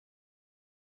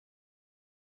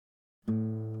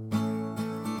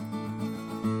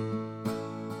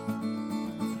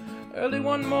Early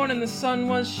one morning the sun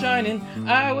was shining,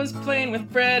 I was playing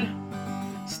with Fred,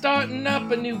 starting up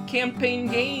a new campaign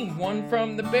game, one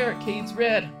from the barricades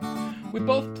red. We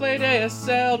both played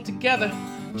ASL together,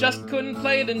 just couldn't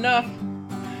play it enough.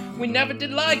 We never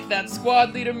did like that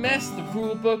squad leader mess, the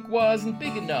rule book wasn't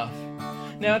big enough.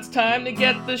 Now it's time to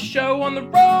get the show on the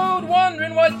road,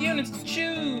 wondering what units to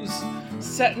choose.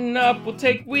 Setting up will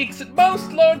take weeks at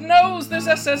most, Lord knows there's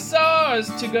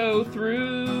SSRs to go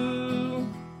through.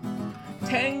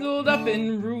 Tangled up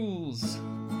in rules.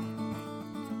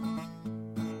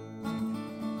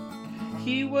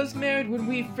 He was married when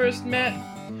we first met,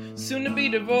 soon to be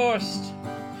divorced.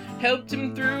 Helped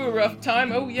him through a rough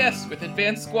time, oh yes, with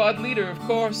advanced squad leader of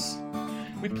course.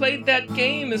 We played that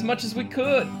game as much as we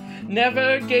could,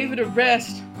 never gave it a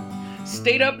rest.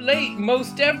 Stayed up late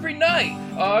most every night,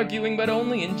 arguing but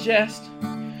only in jest.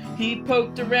 He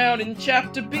poked around in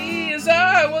Chapter B as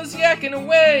I was yakking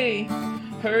away.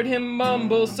 Heard him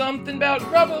mumble something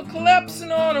about rubble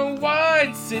collapsing on a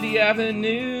wide city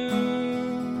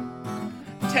avenue.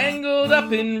 Tangled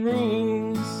up in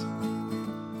rules.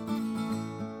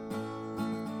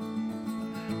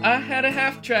 I had a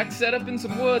half-track set up in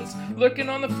some woods, lurking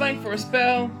on the flank for a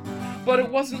spell. But it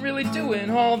wasn't really doing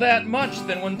all that much,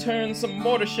 then one turn some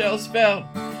mortar shells fell.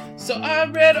 So I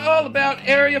read all about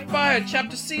area fire,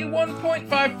 Chapter C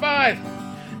 1.55.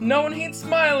 Knowing he'd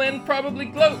smile and probably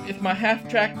gloat if my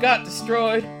half-track got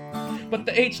destroyed. But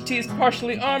the HT is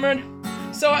partially armored,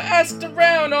 so I asked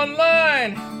around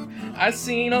online. I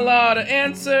seen a lot of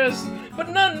answers, but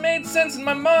none made sense in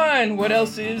my mind. What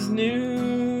else is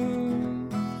new?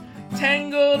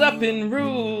 Tangled up in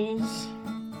rules.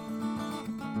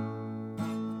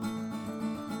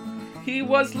 He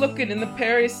was looking in the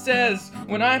Perry says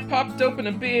when I popped open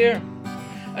a beer.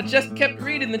 I just kept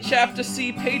reading the Chapter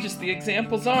C pages, the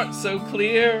examples aren't so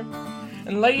clear.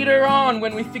 And later on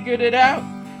when we figured it out,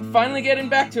 finally getting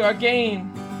back to our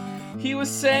game, he was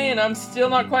saying I'm still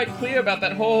not quite clear about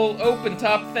that whole open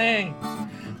top thing.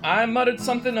 I muttered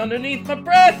something underneath my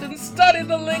breath and studied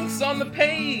the links on the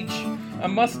page. I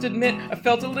must admit I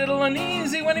felt a little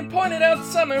uneasy when he pointed out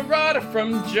some errata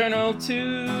from Journal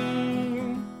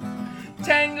 2.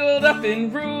 Tangled up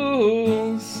in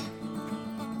rules.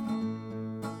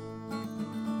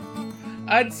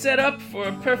 I'd set up for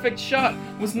a perfect shot,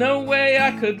 was no way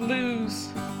I could lose.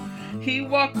 He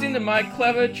walked into my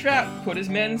clever trap, put his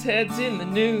men's heads in the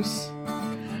noose.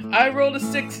 I rolled a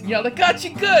 6 and yelled, "I got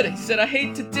you good!" He said, "I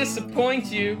hate to disappoint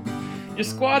you. Your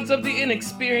squad's of the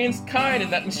inexperienced kind,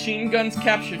 and that machine gun's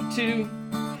captured too.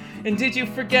 And did you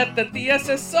forget that the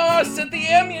SSR said the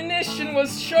ammunition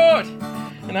was short?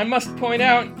 And I must point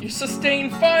out, your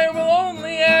sustained fire will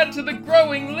only add to the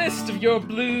growing list of your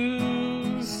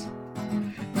blues.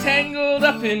 Tangled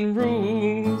up in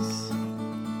rules."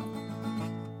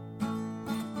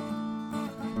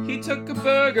 He took a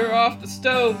burger off the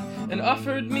stove and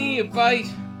offered me a bite.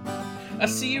 "I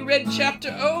see you read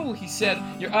Chapter O," he said,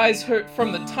 "your eyes hurt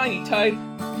from the tiny type."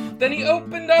 Then he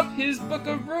opened up his book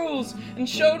of rules and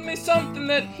showed me something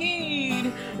that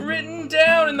he'd written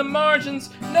down in the margins,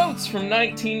 notes from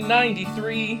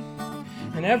 1993.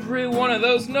 And every one of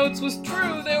those notes was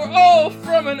true, they were all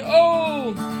from an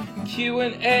old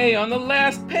Q&A on the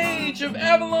last page of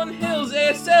Avalon Hill's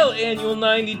ASL Annual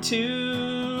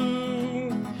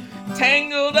 92.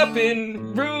 Tangled up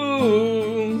in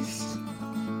rules.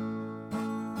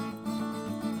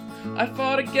 I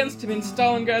fought against him in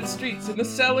Stalingrad streets, in the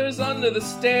cellars under the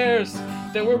stairs.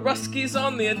 There were Ruskies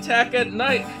on the attack at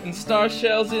night, and star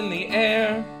shells in the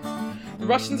air. The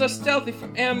Russians are stealthy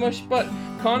from ambush, but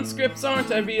conscripts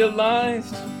aren't, I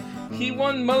realized. He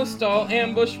won most all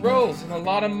ambush rolls, and a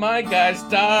lot of my guys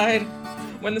died.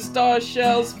 When the star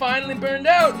shells finally burned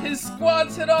out, his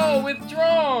squads had all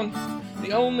withdrawn.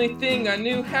 The only thing I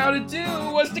knew how to do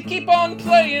was to keep on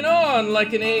playing on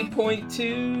like an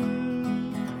 8.2.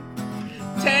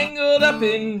 Tangled up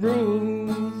in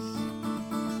rules.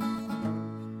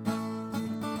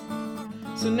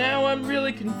 So now I'm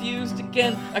really confused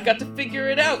again. I got to figure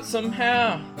it out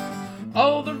somehow.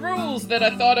 All the rules that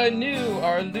I thought I knew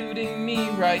are eluding me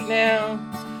right now.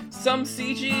 Some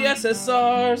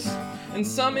CGSSRs and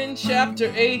some in Chapter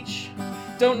H.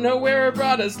 Don't know where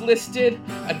errata's listed.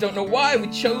 I don't know why we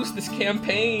chose this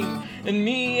campaign. And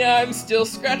me, I'm still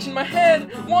scratching my head,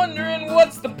 wondering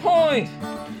what's the point.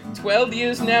 12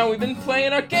 years now we've been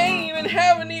playing our game and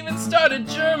haven't even started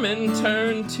German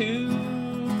Turn 2.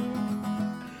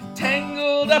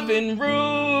 Tangled up in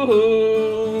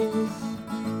rules.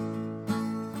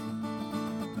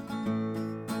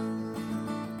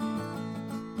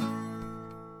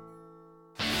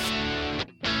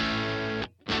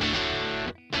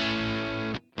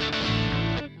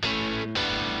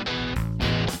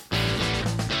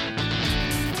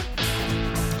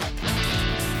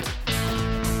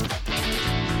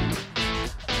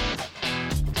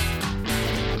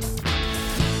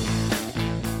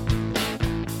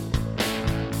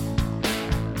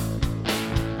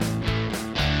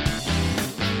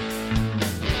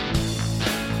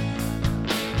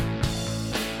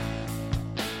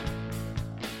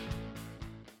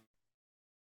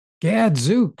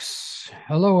 Gadzooks.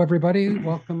 Hello, everybody.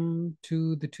 Welcome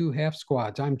to the Two Half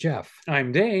Squads. I'm Jeff.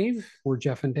 I'm Dave. We're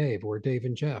Jeff and Dave. We're Dave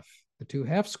and Jeff. The Two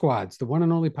Half Squads, the one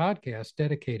and only podcast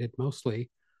dedicated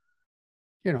mostly,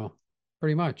 you know,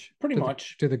 pretty much Pretty to the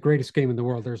much. to the greatest game in the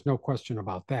world. There's no question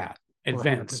about that. We're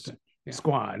Advanced 100%. Yeah.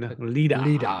 Squad The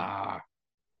Leader.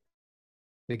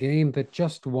 The game that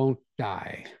just won't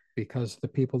die because the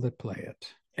people that play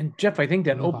it. And Jeff, I think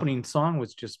that live on. opening song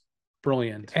was just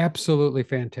brilliant. Absolutely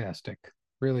fantastic.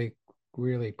 Really,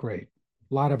 really great.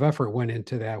 A lot of effort went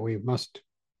into that. We must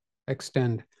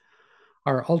extend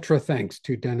our ultra thanks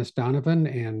to Dennis Donovan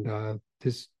and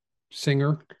his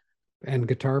singer and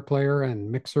guitar player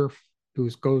and mixer who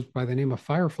goes by the name of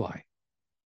Firefly.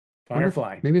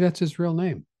 Firefly. Maybe that's his real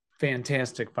name.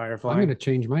 Fantastic Firefly. I'm going to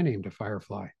change my name to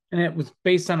Firefly. And it was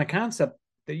based on a concept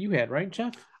that you had, right,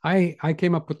 Jeff? I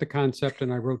came up with the concept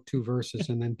and I wrote 2 verses,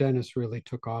 and then Dennis really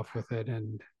took off with it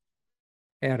and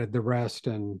added the rest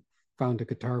and found a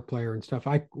guitar player and stuff.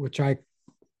 Which I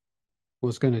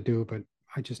was going to do, but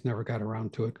I just never got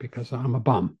around to it because I'm a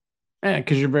bum. Yeah,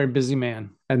 because you're a very busy man.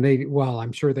 And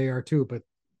I'm sure they are too. But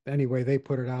anyway, they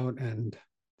put it out and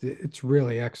it's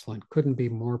really excellent. Couldn't be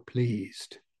more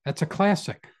pleased. That's a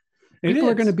classic. People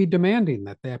are going to be demanding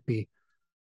that be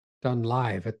done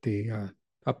live at the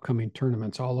upcoming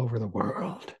tournaments all over the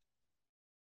world.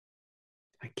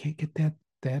 I can't get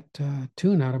that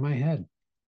tune out of my head.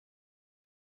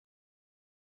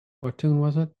 What tune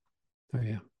was it? Oh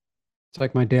yeah. It's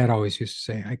like my dad always used to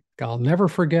say, I'll never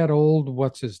forget old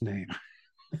what's his name.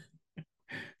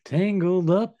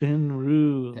 Tangled up in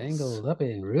rules. Tangled up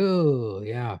in rules.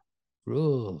 Yeah.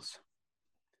 Rules.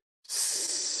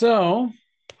 So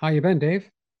how you been,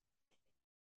 Dave?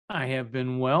 I have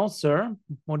been well, sir.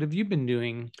 What have you been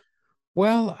doing?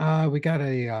 Well, we got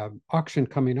a auction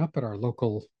coming up at our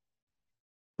local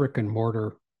brick and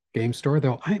mortar game store,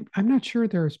 though I'm not sure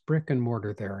there's brick and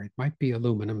mortar there. It might be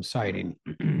aluminum siding.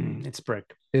 It's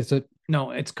brick. Is it?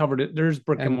 No, it's covered. There's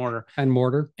brick and mortar. And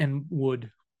mortar? And wood.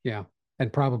 Yeah.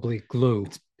 And probably glue.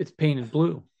 It's painted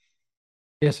blue.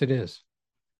 Yes, it is.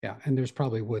 Yeah. And there's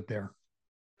probably wood there.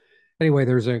 Anyway,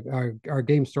 there's our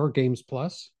game store, Games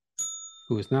Plus,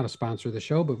 who is not a sponsor of the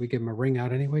show, but we give them a ring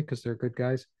out anyway because they're good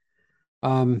guys.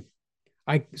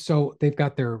 So they've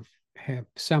got their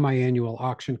semi-annual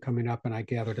auction coming up, and I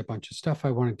gathered a bunch of stuff I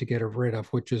wanted to get rid of,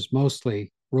 which is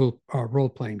mostly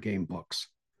role-playing game books,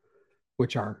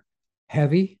 which are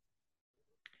heavy,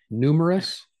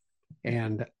 numerous,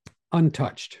 and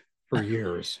untouched for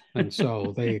years. And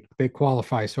so they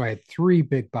qualify. So I had 3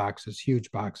 big boxes,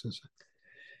 huge boxes.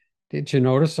 Did you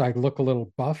notice I look a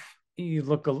little buff? You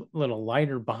look a little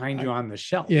lighter behind you on the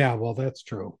shelf. Yeah, well, that's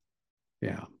true.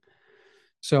 Yeah.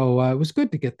 So it was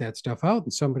good to get that stuff out,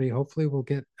 and somebody hopefully will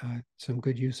get some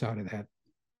good use out of that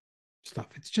stuff.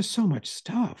 It's just so much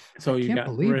stuff. So you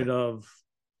got rid of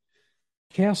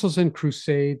Castles and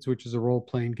Crusades, which is a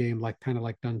role-playing game, kind of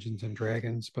like Dungeons and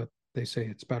Dragons, but they say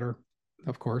it's better,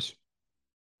 of course.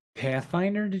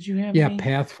 Pathfinder, did you have? Yeah,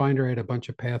 Pathfinder. I had a bunch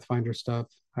of Pathfinder stuff.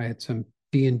 I had some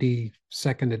D&D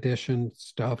 2nd edition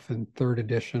stuff and 3rd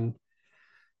edition.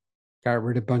 Got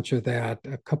rid of a bunch of that.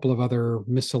 A couple of other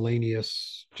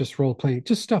miscellaneous, just role-playing,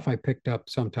 just stuff I picked up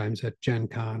sometimes at Gen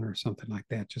Con or something like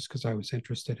that, just because I was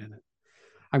interested in it.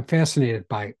 I'm fascinated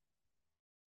by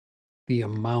the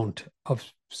amount of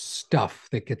stuff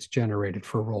that gets generated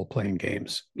for role-playing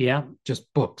games. Yeah.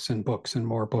 Just books and books and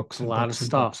more books. And a lot books of and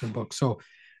stuff. Books and books. So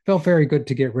felt very good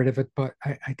to get rid of it, but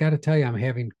I got to tell you, I'm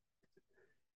having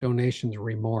donations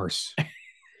remorse.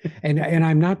 and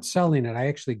I'm not selling it. I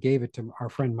actually gave it to our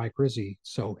friend Mike Rizzi.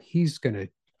 So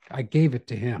I gave it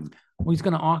to him. Well, he's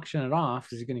going to auction it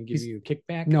off. Is he going to give you a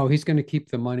kickback? No, he's going to keep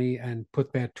the money and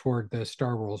put that toward the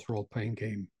Star Wars role-playing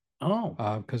game. Oh.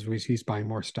 Because he's buying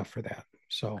more stuff for that.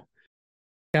 So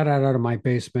got it out of my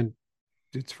basement.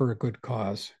 It's for a good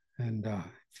cause. And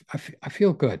I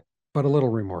feel good, but a little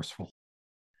remorseful.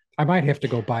 I might have to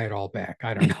go buy it all back.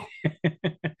 I don't know.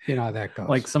 You know how that goes.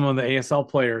 Like some of the ASL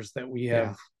players that we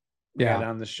have had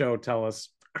on the show tell us,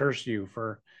 curse you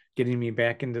for getting me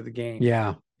back into the game.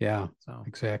 Yeah. So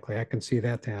exactly. I can see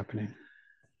that happening.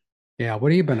 Yeah.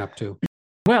 What have you been up to?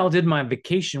 Well, did my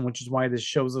vacation, which is why this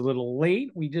show's a little late.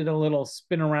 We did a little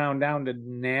spin around down to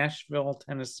Nashville,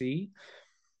 Tennessee.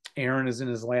 Aaron is in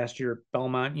his last year at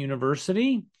Belmont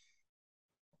University.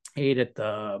 Ate at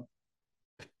the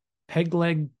Peg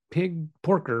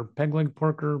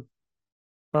Porker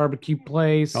barbecue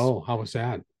place. Oh, how was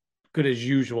that? Good as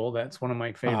usual. That's one of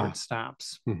my favorite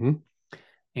stops. Mm-hmm.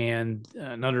 And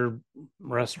another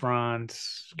restaurant,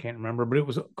 can't remember, but it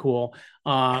was cool.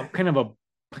 Kind of a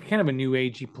kind of a new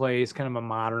agey place, kind of a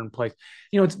modern place.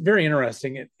 It's very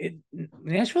interesting. It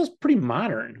Nashville's pretty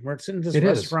modern. Where it's in this It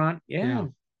is. restaurant. Yeah. Yeah.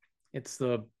 It's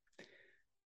the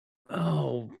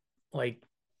like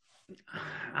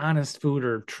honest food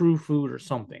or true food or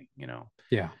something,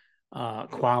 Yeah.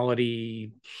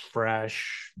 quality,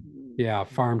 fresh. Yeah.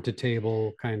 Farm to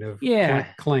table kind of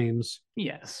Yeah. claims.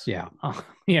 Yes. Yeah.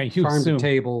 Yeah. You Farm to assume.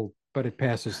 table, but it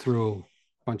passes through a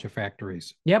bunch of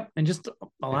factories. Yep. And just a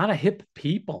Yeah. lot of hip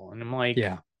people. And I'm like,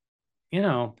 Yeah.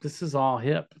 this is all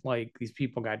hip. Like these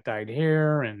people got dyed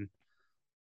hair and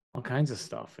all kinds of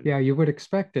stuff. And Yeah. You would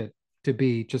expect it to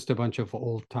be just a bunch of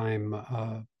old time,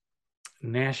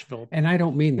 Nashville. and I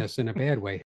don't mean this in a bad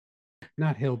way.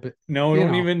 Not hillbilly. No,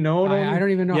 don't even know. I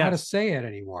don't even know how to Yes. say it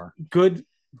anymore. Good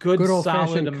old solid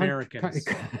fashioned Americans.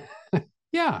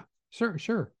 Yeah,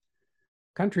 sure.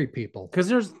 Country people.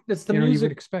 Because it's the You music.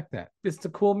 would expect that. It's the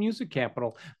cool music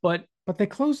capital. But they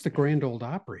closed the Grand Ole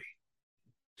Opry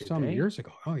some they? years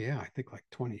ago. Oh yeah, I think like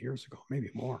 20 years ago, maybe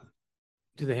more.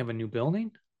 Do they have a new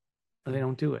building? Or they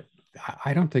don't do it?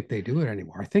 I don't think they do it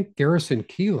anymore. I think Garrison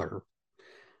Keillor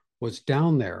was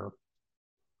down there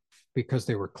because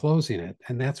they were closing it,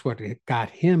 and that's what got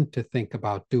him to think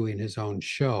about doing his own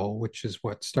show, which is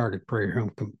what started Prairie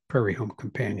Home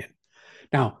Companion.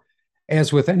 Now,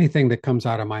 as with anything that comes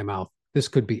out of my mouth, this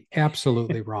could be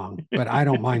absolutely wrong, but I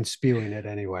don't mind spewing it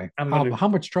anyway. How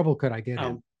much trouble could I get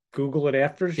in? Google it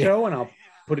after the show, and I'll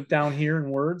put it down here in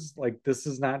words like this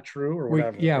is not true or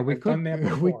whatever.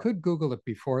 We could Google it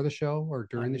before the show or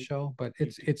during the show, but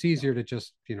it's easier to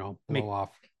just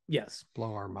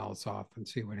blow our mouths off and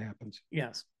see what happens.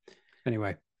 Yes.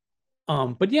 Anyway.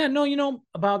 But yeah, no,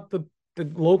 about the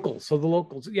locals. So the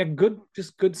locals, yeah,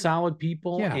 just good solid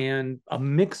people, and a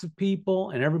mix of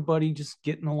people, and everybody just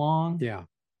getting along. Yeah.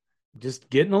 Just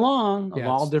getting along of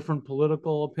all different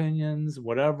political opinions,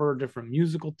 whatever, different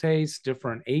musical tastes,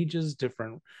 different ages,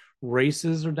 different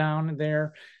races are down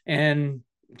there. And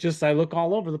just I look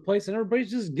all over the place and everybody's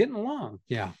just getting along.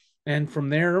 Yeah. And from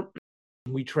there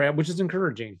we travel, which is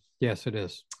encouraging. Yes, it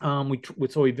is.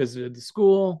 So we visited the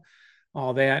school,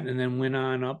 all that, and then went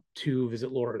on up to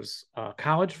visit Laura's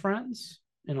college friends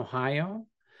in Ohio.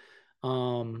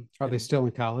 Are they still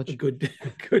in college? A good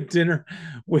dinner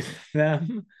with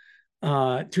them.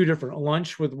 2 different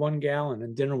lunch with one gal and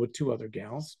then dinner with 2 other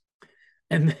gals.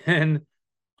 And then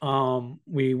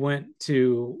we went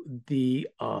to the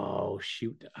a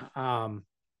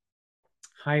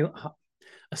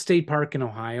state park in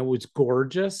Ohio. It was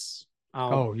gorgeous.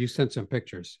 You sent some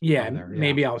pictures. Yeah,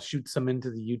 maybe I'll shoot some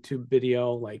into the YouTube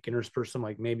video, like intersperse them,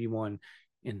 like maybe one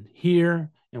in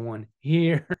here and one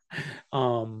here.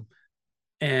 And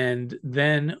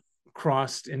then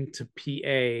crossed into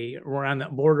PA. Where on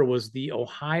that border was the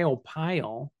Ohio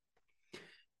Pile.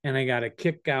 And I got a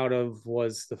kick out of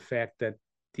was the fact that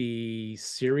the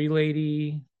Siri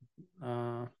lady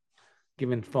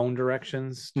giving phone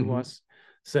directions to us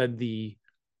said the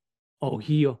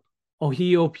Ohio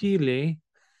Pile.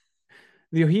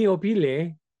 The Ohio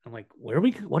Pile. I'm like,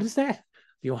 what is that?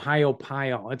 The Ohio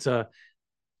Pile. It's a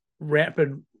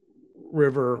rapid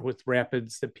river with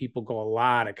rapids that people go a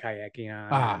lot of kayaking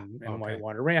on and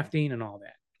whitewater rafting and all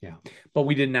that. Yeah. But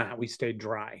we did not. We stayed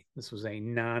dry. This was a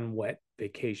non-wet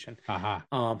vacation.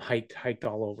 Hiked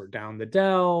all over down the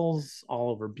dells, all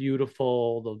over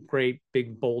beautiful. The great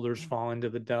big boulders fall into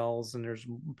the dells, and there's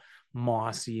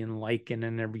mossy and lichen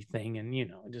and everything, and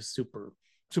just super,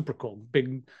 super cool.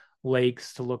 Big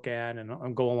lakes to look at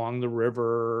and go along the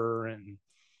river and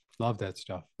love that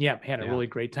stuff. Yeah, had a really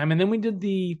great time. And then we did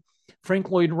the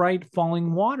Frank Lloyd Wright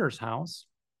Falling Waters house.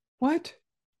 What?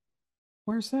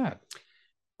 Where's that?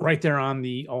 Right there on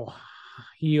the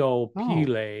Ohio Pile.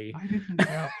 I didn't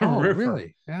know. Oh,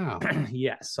 really? Yeah.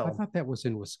 Yes. So I thought that was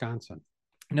in Wisconsin.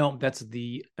 No, that's a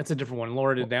different one.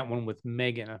 Laura did that one with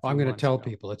Megan. I'm going to tell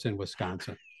people it's in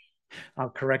Wisconsin. I'll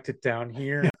correct it down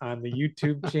here on the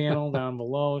YouTube channel down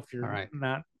below if you're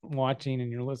not watching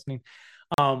and you're listening.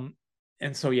 And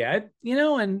so,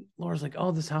 and Laura's like,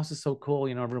 oh, this house is so cool.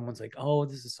 Everyone's like, oh,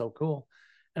 this is so cool.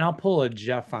 And I'll pull a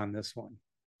Jeff on this one.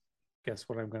 Guess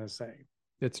what I'm going to say?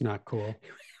 It's not cool.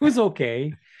 It was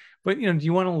okay. But, do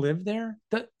you want to live there?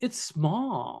 It's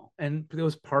small. And that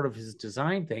was part of his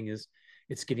design thing is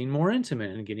it's getting more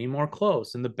intimate and getting more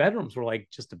close. And the bedrooms were like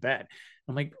just a bed.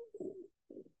 I'm like,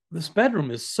 this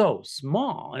bedroom is so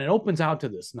small. And it opens out to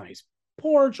this nice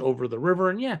porch over the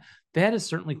river. And that is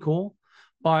certainly cool.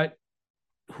 But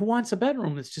who wants a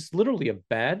bedroom that's just literally a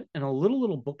bed and a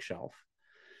little bookshelf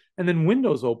and then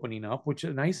windows opening up, which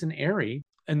are nice and airy.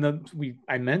 And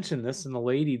I mentioned this, and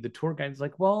the tour guide's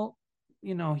like, well,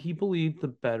 he believed the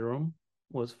bedroom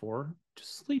was for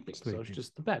just sleeping. So it's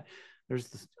just the bed. There's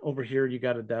this over here, you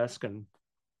got a desk and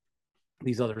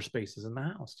these other spaces in the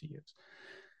house to use.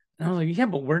 And I was like, yeah,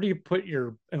 but where do you put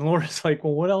your, and Laura's like,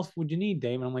 well, what else would you need,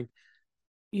 Dave? And I'm like,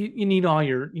 you need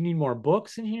you need more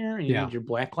books in here, and you need your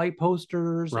blacklight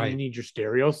posters, and you need your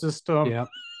stereo system. Yep.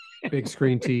 Big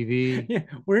screen TV. Yeah.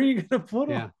 Where are you going to put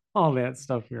all that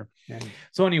stuff here? Yeah.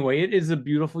 So anyway, it is a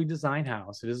beautifully designed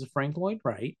house. It is a Frank Lloyd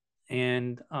Wright.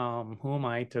 And who am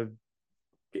I to,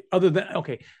 other than,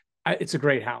 okay, it's a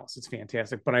great house. It's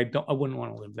fantastic, but I wouldn't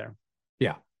want to live there.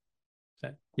 Yeah.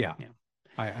 Yeah.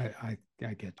 I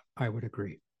would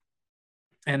agree.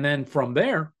 And then from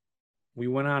there, we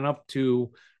went on up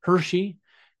to Hershey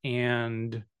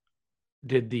and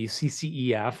did the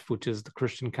CCEF, which is the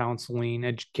Christian Counseling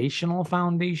Educational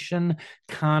Foundation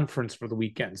conference for the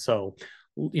weekend. So,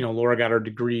 Laura got her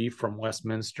degree from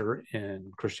Westminster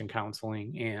in Christian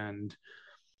counseling. And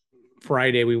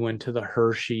Friday we went to the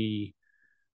Hershey,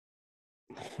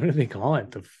 what do they call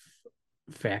it? The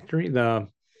factory, the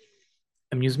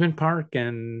amusement park.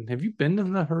 And have you been to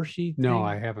the Hershey thing? No,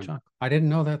 I haven't. I didn't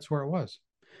know that's where it was.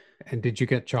 And did you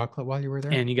get chocolate while you were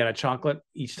there? And you got a chocolate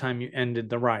each time you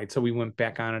ended the ride. So we went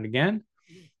back on it again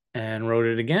and rode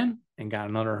it again and got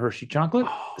another Hershey chocolate.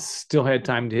 Still had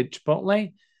time to hit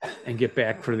Chipotle and get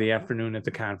back for the afternoon at the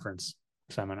conference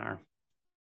seminar.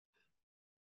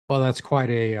 Well, that's quite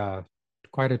a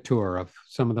tour of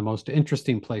some of the most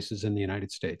interesting places in the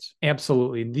United States.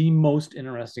 Absolutely. The most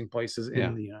interesting places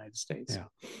in the United States.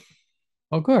 Yeah.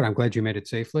 Oh, good. I'm glad you made it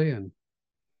safely. And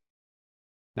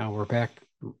now we're back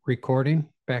recording,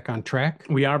 back on track.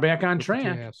 We are back on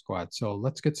track. Squad. So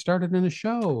let's get started in the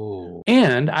show.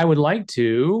 And I would like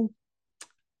to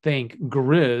thank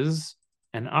Grizz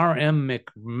and RM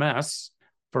McMess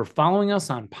for following us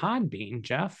on Podbean,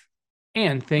 Jeff.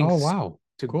 And thanks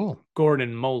to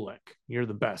Gordon Molick. You're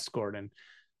the best, Gordon.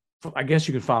 I guess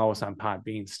you can follow us on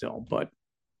Podbean still, but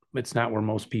it's not where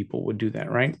most people would do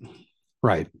that, right?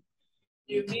 Right.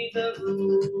 You need the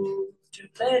rules to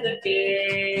play the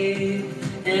game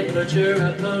and put your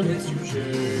opponents to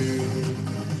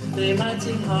shame. They might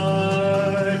seem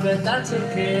hard, but that's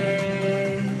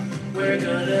okay. We're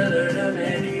gonna learn them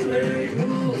anyway.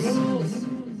 Rules.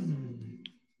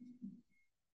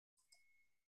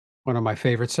 One of my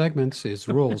favorite segments is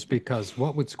rules, because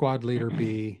what would squad leader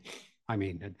be? I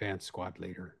mean, advanced squad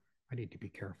leader. I need to be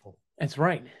careful. That's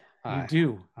right. You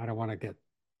do. I don't want to get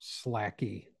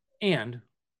slacky. And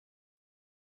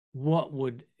what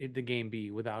would the game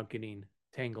be without getting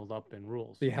tangled up in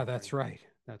rules? Yeah, that's right.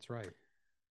 That's right.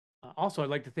 Also, I'd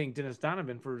like to thank Dennis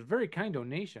Donovan for his very kind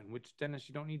donation, which, Dennis,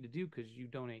 you don't need to do because you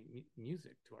donate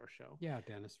music to our show. Yeah,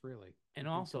 Dennis, really. And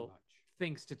also,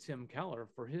 thanks to Tim Keller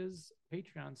for his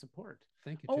Patreon support.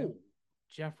 Thank you, Tim. Oh,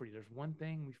 Jeffrey, there's one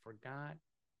thing we forgot.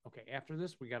 Okay, after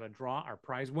this, we got to draw our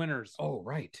prize winners. Oh,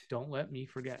 right. Don't let me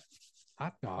forget.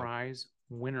 Hot dog. Prize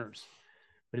winners.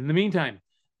 But in the meantime,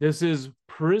 this is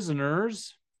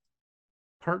Prisoners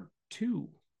Part 2.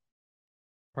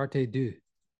 Parte 2.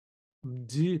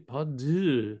 Part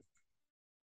 2.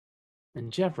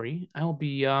 And Jeffrey, I'll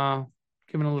be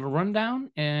giving a little rundown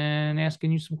and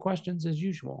asking you some questions as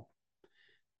usual.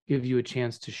 Give you a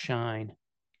chance to shine.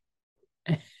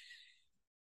 You're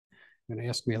going to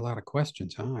ask me a lot of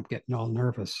questions, huh? I'm getting all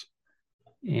nervous.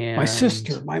 And my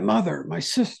sister, my mother, my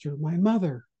sister, my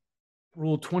mother.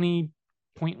 Rule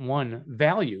 20.1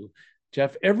 value.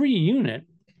 Jeff, every unit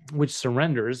which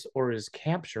surrenders or is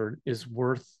captured is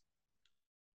worth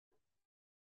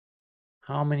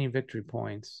how many victory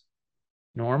points?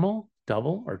 Normal,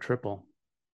 double, or triple?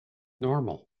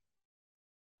 Normal.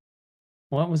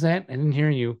 What was that? I didn't hear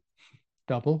you.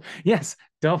 Double? Yes,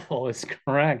 double is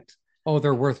correct. Oh,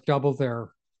 they're worth double the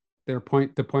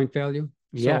point value?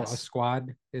 Yes. So a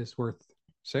squad is worth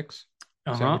 6? Is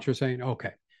that what you're saying?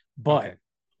 Okay. But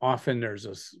often there's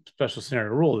a special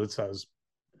scenario rule that says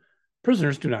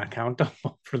prisoners do not count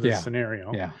double for this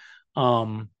scenario. Yeah.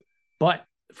 But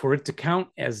for it to count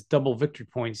as double victory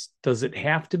points, does it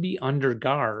have to be under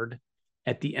guard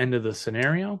at the end of the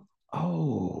scenario?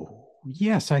 Oh,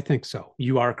 yes, I think so.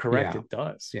 You are correct. Yeah. It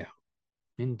does. Yeah.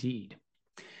 Indeed.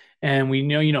 And we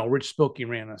know, Rich Spilkey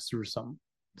ran us through some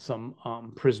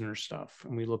prisoner stuff,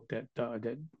 and we looked at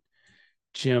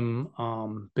Jim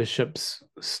Bishop's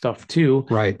stuff too.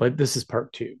 Right. But this is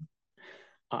part 2.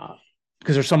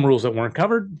 Because there's some rules that weren't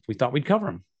covered. We thought we'd cover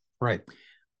them. Right.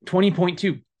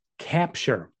 20.2,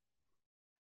 capture.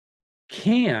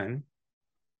 Can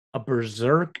a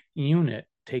berserk unit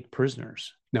take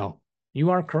prisoners? No. You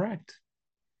are correct.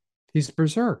 He's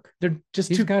berserk.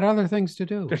 He's got other things to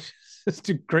do. They're just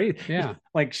too great. Yeah.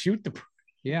 Like shoot the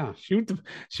Yeah.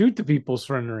 shoot the people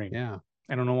surrendering. Yeah.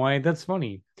 I don't know why that's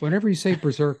funny. Whenever you say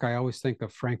berserk, I always think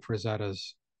of Frank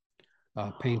Frazetta's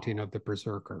painting of the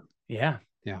berserker. Yeah.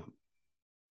 Yeah.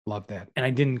 Love that. And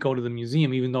I didn't go to the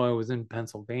museum, even though I was in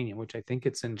Pennsylvania, which I think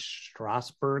it's in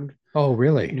Strasburg, Oh,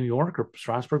 really? New York, or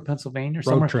Strasburg, Pennsylvania, or Road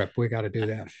somewhere. trip. We got to do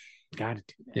that. Got to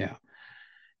do that. Yeah.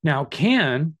 Now,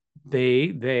 can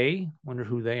they wonder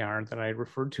who they are that I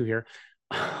referred to here?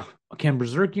 Can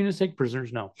berserk units take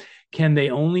prisoners? No. Can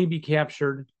they only be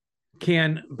captured?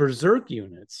 Can berserk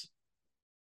units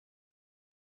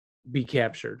be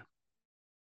captured?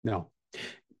 No.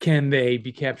 Can they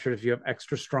be captured if you have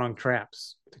extra strong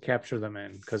traps to capture them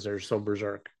in because they're so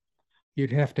berserk?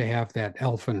 You'd have to have that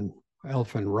elfin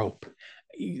rope.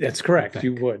 That's correct.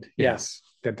 You would. Yeah. Yes.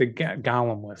 That they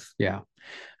Gollum with. Yeah.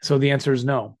 So the answer is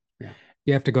no. Yeah.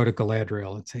 You have to go to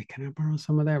Galadriel and say, can I borrow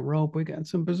some of that rope? We got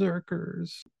some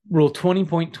berserkers. Rule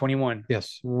 20.21.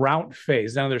 Yes. Route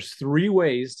phase. Now there's 3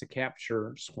 ways to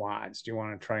capture squads. Do you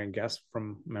want to try and guess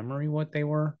from memory what they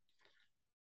were?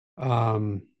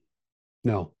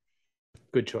 No.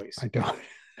 Good choice. I don't.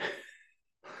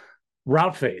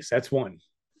 Route phase. That's one.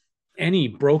 Any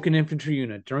broken infantry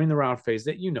unit during the route phase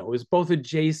that is both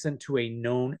adjacent to a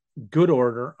known good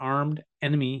order armed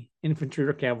enemy infantry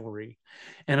or cavalry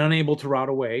and unable to route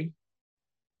away,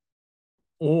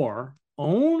 or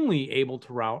only able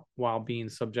to route while being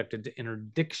subjected to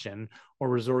interdiction or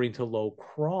resorting to low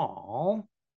crawl,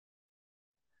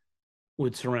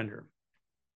 would surrender.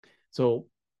 So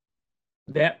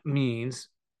that means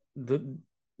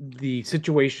the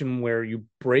situation where you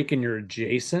break and you're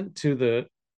adjacent to the,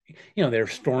 they're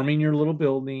storming your little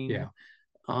building. Yeah.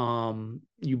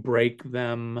 You break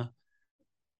them.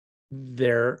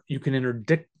 You can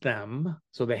interdict them,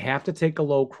 so they have to take a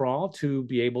low crawl to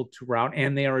be able to route,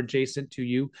 and they are adjacent to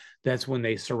you. That's when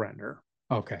they surrender.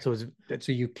 Okay. So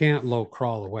you can't low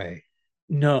crawl away.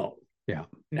 No. Yeah.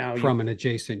 Now from an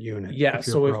adjacent unit. Yeah.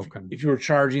 So if you were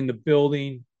charging the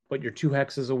building, but you're 2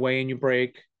 hexes away and you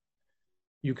break,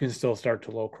 you can still start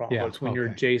to low crawl. Yeah, but it's when you're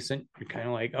adjacent, you're kind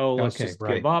of like, oh, let's just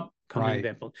give up. Come in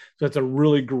that building. So that's a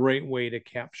really great way to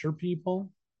capture people.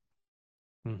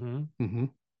 Mm-hmm. Mm-hmm.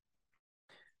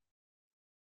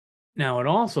 Now, it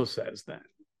also says that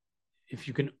if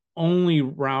you can only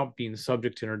route being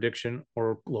subject to interdiction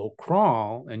or low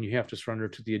crawl, and you have to surrender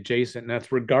to the adjacent, and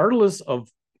that's regardless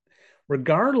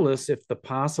if the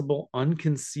possible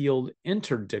unconcealed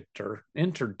interdictor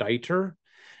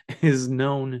is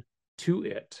known to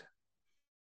it.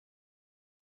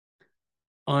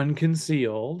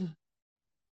 Unconcealed,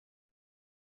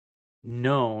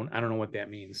 known. I don't know what that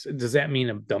means. Does that mean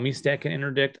a dummy stack can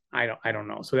interdict? I don't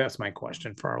know. So that's my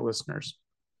question for our listeners.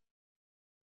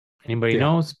 Anybody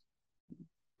knows?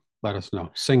 Let us know.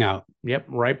 Sing out. Yep.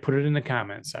 Right. Put it in the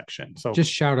comment section. So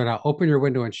just shout it out. Open your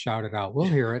window and shout it out. We'll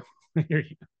hear it.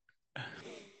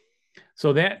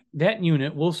 So that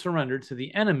unit will surrender to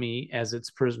the enemy as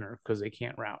its prisoner because they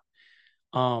can't route.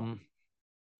 Now,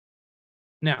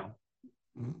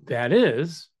 that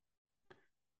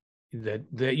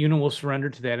unit will surrender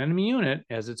to that enemy unit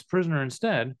as its prisoner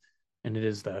instead, and it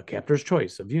is the captor's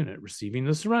choice of unit receiving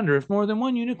the surrender if more than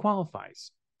one unit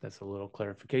qualifies. That's a little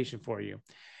clarification for you.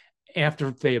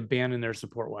 After they abandon their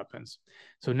support weapons.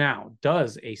 So now,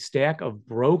 does a stack of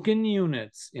broken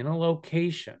units in a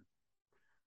location,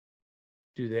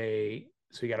 so you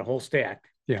got a whole stack,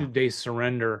 do they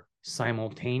surrender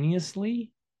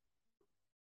simultaneously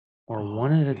or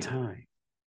one at a time?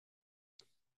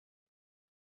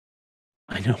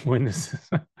 I know when this is.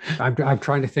 I'm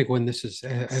trying to think when this is.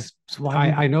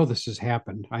 I know this has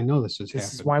happened. This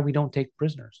is why we don't take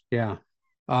prisoners. Yeah.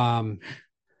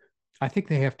 I think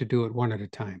they have to do it one at a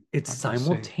time. It's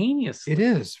simultaneous. It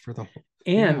is for the whole.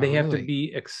 And they have to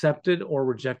be accepted or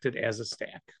rejected as a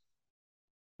stack.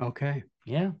 Okay.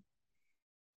 Yeah.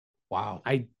 Wow.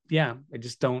 I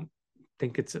just don't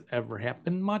think it's ever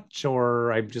happened much,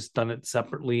 or I've just done it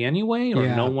separately anyway, or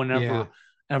no one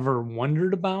ever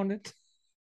wondered about it.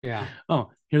 Yeah.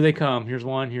 Oh, here they come. Here's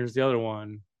one. Here's the other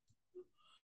one.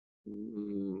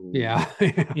 Yeah.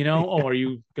 Are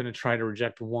you going to try to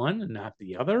reject one and not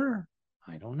the other?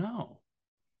 I don't know.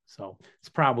 So it's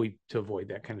probably to avoid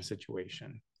that kind of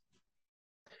situation.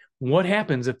 What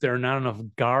happens if there are not enough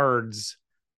guards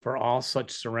for all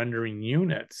such surrendering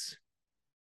units?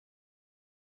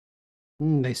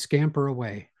 They scamper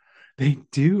away. They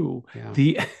do.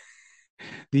 Yeah.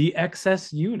 The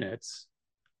excess units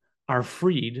are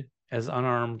freed as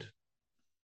unarmed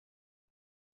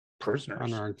prisoners.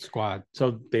 Unarmed squad.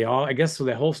 So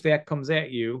the whole stack comes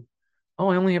at you. Oh,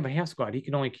 I only have a half squad. He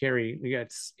can only carry, we got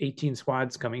 18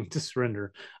 squads coming to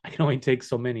surrender. I can only take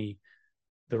so many.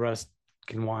 The rest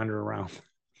can wander around.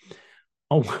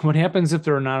 Oh, what happens if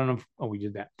there are not enough? Oh, we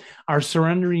did that. Are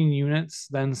surrendering units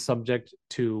then subject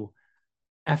to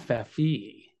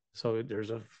FFE? So there's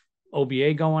a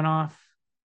OBA going off?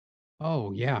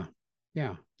 Oh, yeah.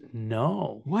 Yeah.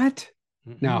 No. What?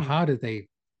 Now, Mm-mm. how do they?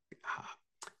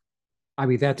 I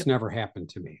mean, that's never happened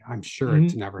to me. I'm sure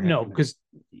it's never No, happened. because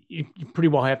you pretty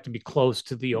well have to be close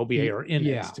to the OBA or in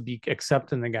Yeah. it to be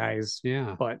accepting the guys.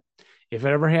 Yeah. But if it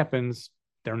ever happens,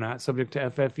 they're not subject to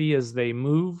FFE as they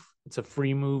move. It's a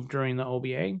free move during the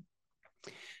OBA.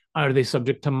 Are they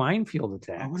subject to minefield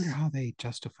attacks? I wonder how they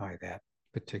justify that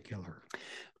particular.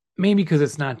 Maybe because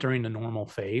it's not during the normal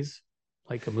phase,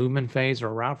 like a movement phase or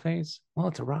a route phase. Well,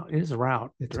 it's a route. It is a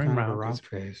route. It's during kind of a route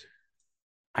phase.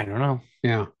 I don't know.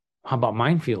 Yeah. How about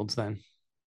minefields then?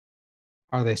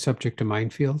 Are they subject to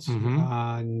minefields?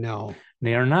 Mhm. No.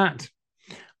 They are not.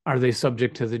 Are they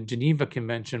subject to the Geneva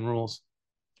Convention rules?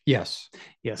 Yes.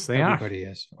 Yes, they Everybody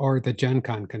is. Or the Gen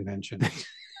Con convention.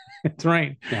 That's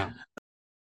right. Yeah.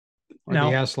 Or Now-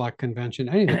 the ASLOC convention,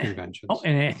 any of the conventions. Oh,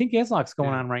 and I think ASLOC's going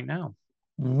Yeah. on right now.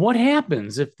 What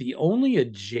happens if the only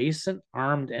adjacent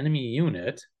armed enemy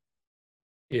unit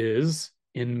is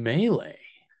in melee?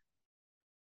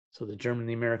 So the German and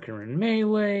the American are in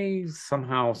melee.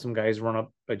 Somehow some guys run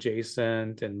up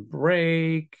adjacent and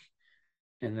break.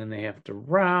 And then they have to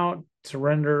route,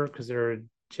 surrender because they're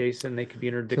adjacent. They could be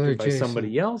interdicted by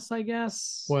somebody else, I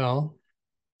guess. Well,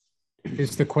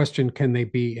 is the question, can they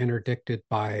be interdicted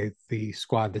by the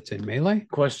squad that's in melee?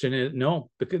 Question is no,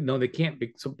 because no, they can't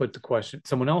be. So, but the question,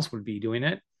 someone else would be doing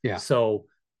it. Yeah. So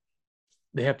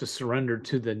they have to surrender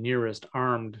to the nearest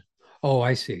armed Oh,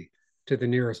 I see. To the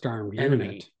nearest armed enemy,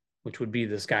 unit. which would be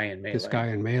this guy in melee. This guy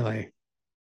in melee.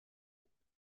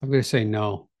 I'm going to say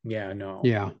no. Yeah, no.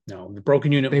 Yeah. No. The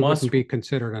broken unit They must wouldn't be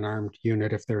considered an armed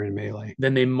unit if they're in melee.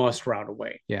 then they must route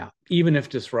away. Yeah. Even if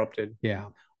disrupted. Yeah.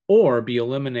 Or be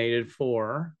eliminated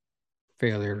for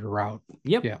failure to route.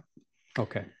 Yep. Yeah.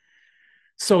 Okay.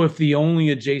 So if the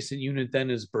only adjacent unit then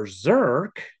is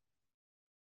Berserk,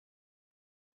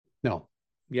 no.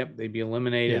 Yep, they'd be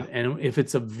eliminated. Yeah. And if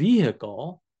it's a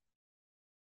vehicle,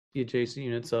 the adjacent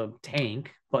unit's a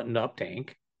tank, buttoned up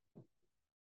tank.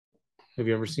 Have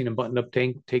you ever seen a buttoned up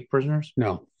tank take prisoners?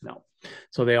 No. No.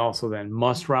 So they also then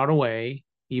must route away,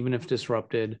 even if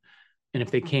disrupted. And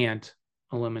if they can't,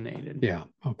 eliminated. Yeah.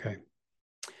 Okay.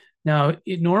 Now,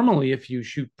 normally, if you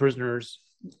shoot prisoners,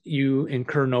 you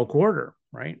incur no quarter,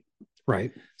 right?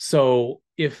 Right. So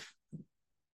if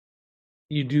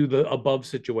you do the above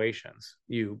situations,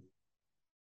 you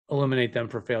eliminate them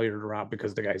for failure to route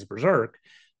because the guy's berserk,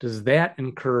 does that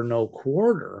incur no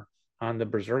quarter on the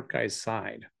berserk guy's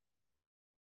side?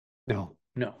 No.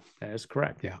 No, that is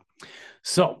correct. Yeah.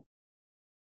 So,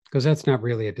 because that's not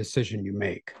really a decision you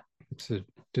make. It's a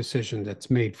decision that's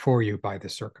made for you by the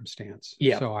circumstance.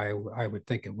 Yeah. So I would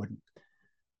think it wouldn't.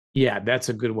 Yeah, that's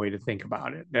a good way to think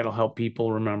about it. That'll help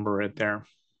people remember it there,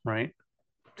 right?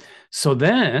 So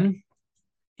then,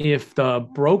 if the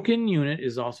broken unit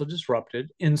is also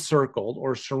disrupted, encircled,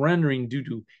 or surrendering due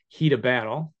to heat of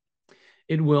battle,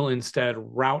 it will instead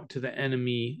route to the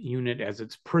enemy unit as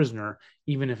its prisoner,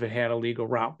 even if it had a legal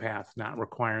route path not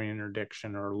requiring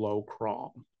interdiction or low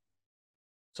crawl.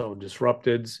 So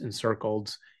disrupteds,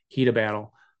 encircleds, heat of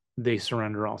battle, they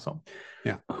surrender also.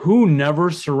 Yeah. Who never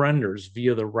surrenders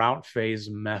via the route phase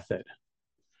method?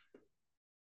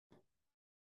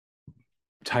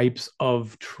 Types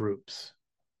of troops.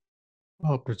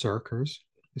 Well, berserkers.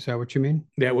 Is that what you mean?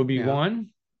 That would be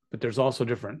one, but there's also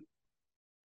different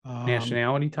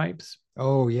nationality types.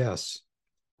 Oh, yes.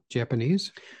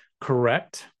 Japanese?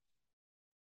 Correct.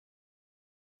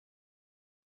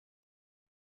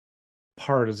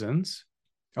 Partisans.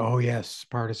 Oh, yes.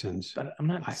 Partisans. But I'm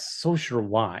not so sure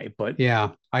why, but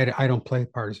yeah, I don't play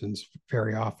partisans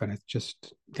very often. It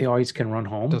just they always can run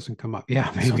home. Doesn't come up.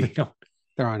 Yeah, maybe. So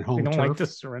they're on home they don't turf. like to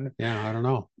surrender. Yeah, I don't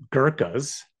know.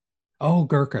 Gurkhas. Oh,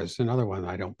 Gurkhas, another one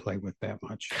I don't play with that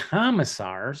much.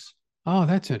 Commissars. Oh,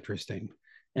 that's interesting.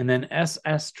 And then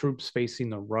SS troops facing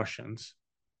the Russians.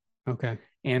 Okay.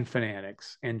 And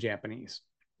fanatics and Japanese.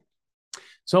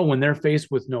 So when they're faced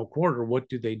with no quarter, what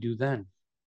do they do then?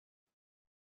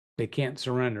 They can't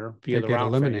surrender via the route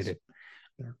eliminated.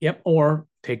 Phase. Yep. Or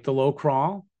take the low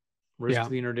crawl, risk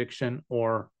the interdiction,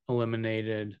 or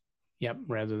eliminated. Yep.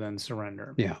 Rather than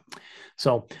surrender. Yeah.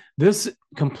 So this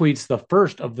completes the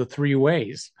first of the 3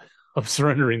 ways of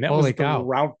surrendering. That was the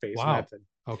route phase method.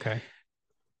 Okay.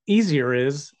 Easier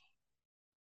is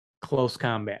close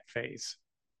combat phase.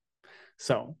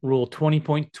 So rule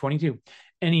 20.22,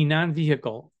 any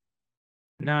non-vehicle,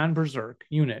 non-berserk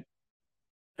unit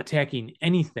attacking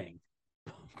anything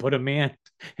but a manned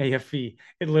AFV,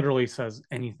 it literally says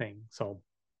anything. So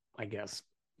I guess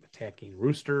attacking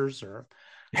roosters or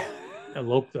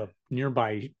the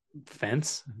nearby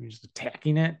fence, you're just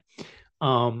attacking it.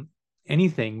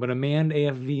 Anything, but a manned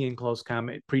AFV in close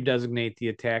combat pre-designate the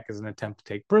attack as an attempt to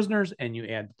take prisoners, and you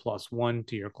add +1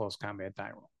 to your close combat die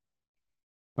roll.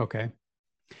 Okay.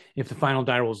 If the final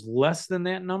die roll is less than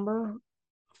that number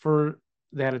for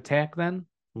that attack, then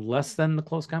less than the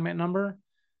close combat number,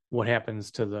 what happens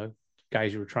to the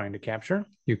guys you were trying to capture?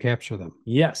 You capture them.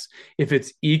 Yes. If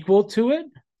it's equal to it,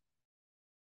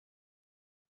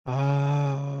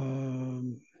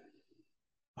 oh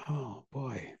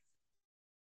boy.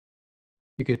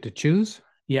 You get to choose?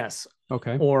 yes.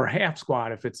 Okay. Or half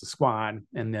squad if it's a squad,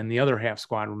 and then the other half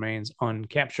squad remains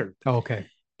uncaptured. Okay.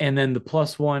 And then the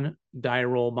 +1 die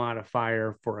roll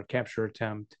modifier for a capture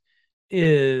attempt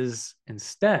is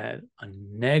instead a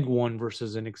 -1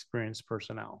 versus inexperienced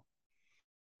personnel.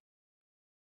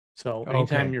 So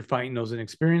anytime you're fighting those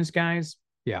inexperienced guys,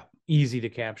 yeah, easier to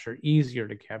capture.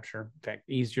 In fact,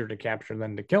 easier to capture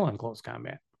than to kill in close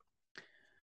combat.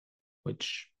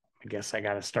 Which I guess I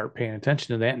got to start paying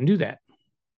attention to that and do that.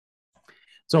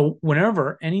 So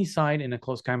whenever any side in a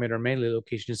close combat or melee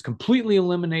location is completely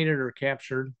eliminated or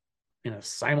captured in a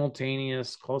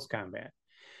simultaneous close combat,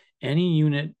 any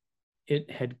unit it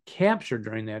had captured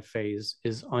during that phase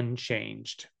is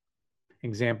unchanged.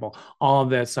 Example, all of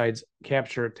that side's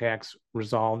capture attacks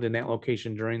resolved in that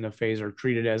location during the phase are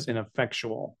treated as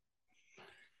ineffectual.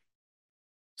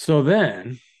 So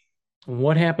then,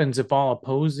 what happens if all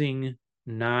opposing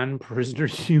non-prisoner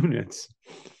units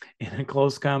in a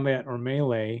close combat or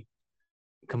melee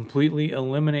completely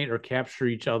eliminate or capture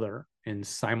each other in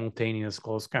simultaneous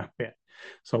close combat?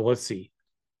 So let's see.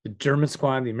 The German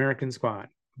squad, the American squad,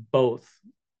 both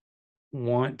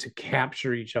want to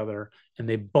capture each other, and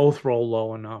they both roll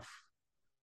low enough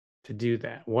to do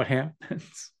that. What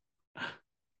happens?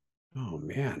 Oh,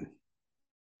 man.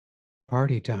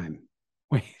 Party time.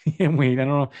 Wait, I don't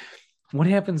know. What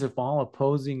happens if all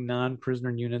opposing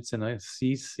non-prisoner units in a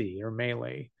CC or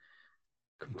melee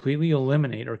completely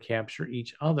eliminate or capture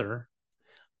each other?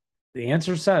 The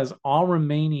answer says all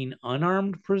remaining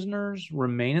unarmed prisoners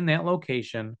remain in that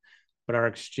location, but are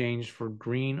exchanged for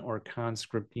green or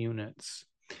conscript units,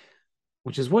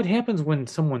 which is what happens when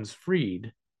someone's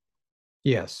freed.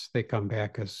 Yes, they come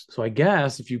back as... So I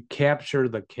guess if you capture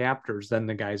the captors, then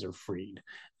the guys are freed.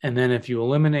 And then if you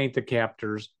eliminate the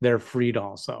captors, they're freed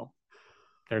also.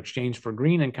 They're exchanged for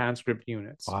green and conscript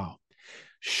units. Wow.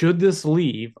 Should this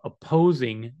leave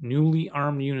opposing newly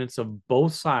armed units of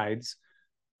both sides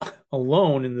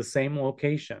alone in the same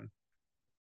location?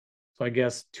 So I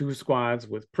guess two squads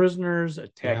with prisoners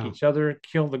attack each other,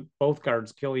 both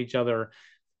guards kill each other.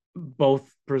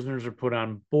 Both prisoners are put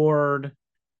on board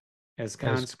as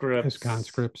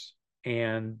conscripts.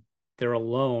 And they're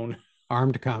alone.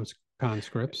 Armed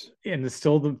conscripts. And it's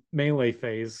still the melee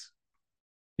phase.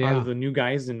 Yeah. Are the new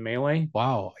guys in melee?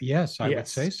 Wow. Yes, I would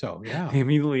say so. Yeah. They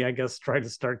immediately, I guess, try to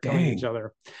start killing each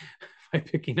other by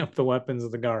picking up the weapons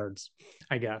of the guards,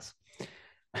 I guess.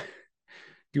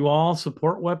 Do all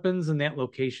support weapons in that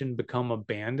location become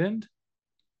abandoned?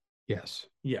 Yes.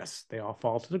 Yes, they all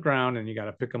fall to the ground, and you got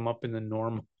to pick them up in the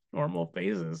normal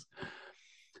phases.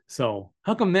 So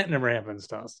how come that never happens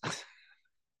to us?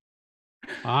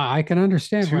 I can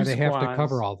understand why they have to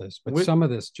cover all this, but some of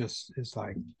this just is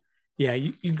like... Yeah,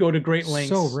 you go to great lengths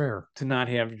so rare to not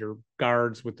have your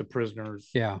guards with the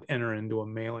prisoners enter into a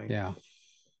melee. Yeah.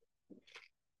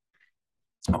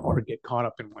 Or get caught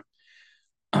up in one.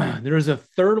 There is a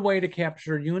third way to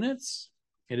capture units.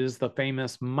 It is the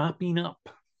famous mopping up.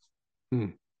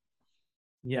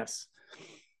 Yes.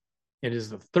 It is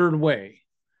the third way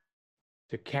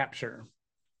to capture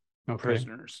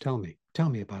prisoners. Tell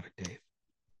me about it, Dave.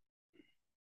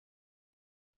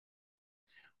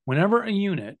 Whenever a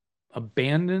unit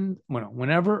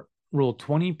whenever rule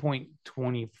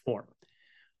 20.24,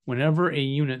 whenever a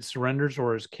unit surrenders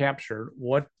or is captured,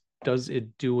 what does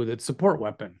it do with its support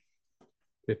weapon?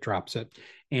 It drops it.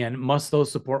 And must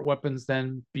those support weapons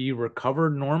then be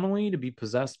recovered normally to be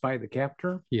possessed by the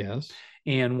captor? Yes.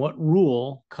 And what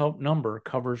number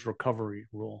covers recovery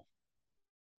rule?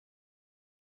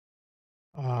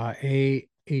 A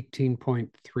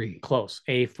 18.3. Close.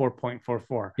 A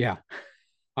 4.44. Yeah.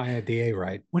 I had the A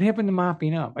right. What happened to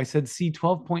mopping up? I said C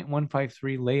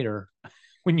 12.153 later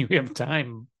when you have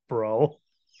time, bro.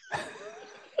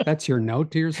 That's your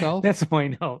note to yourself? That's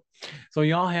my note. So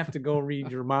y'all have to go read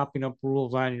your mopping up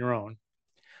rules on your own.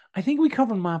 I think we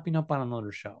covered mopping up on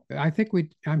another show.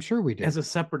 I'm sure we did. As a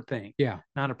separate thing. Yeah.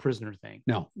 Not a prisoner thing.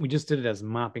 No. We just did it as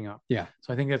mopping up. Yeah.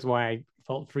 So I think that's why I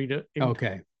felt free to.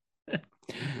 Okay.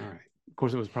 All right. Of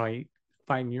course, it was probably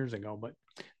 5 years ago, but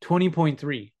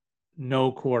 20.3,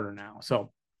 no quarter now.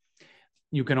 So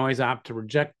you can always opt to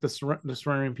reject the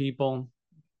surrendering people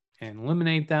and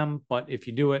eliminate them. But if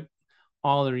you do it,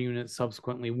 all their units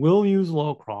subsequently will use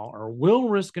low crawl or will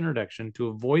risk interdiction to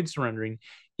avoid surrendering,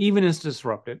 even as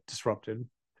disrupted.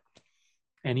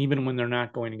 And even when they're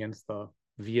not going against the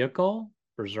vehicle,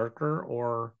 berserker,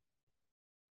 or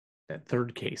that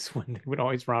third case when they would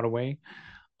always rout away.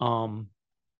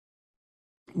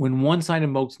 When one side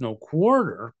invokes no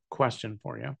quarter, question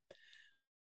for you,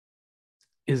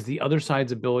 is the other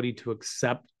side's ability to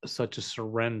accept such a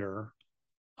surrender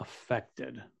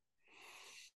affected?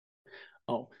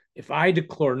 Oh, if I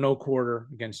declare no quarter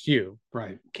against you,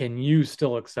 right, can you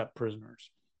still accept prisoners?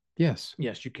 Yes.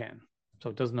 Yes, you can. So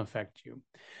it doesn't affect you.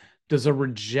 Does a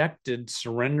rejected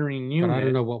surrendering unit... But I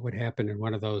don't know what would happen in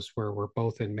one of those where we're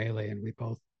both in melee and we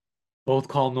both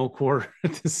call no quarter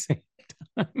at the same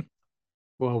time.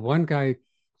 Well, one guy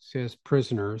says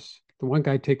prisoners. The one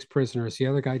guy takes prisoners. The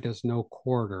other guy does no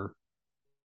quarter.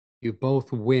 You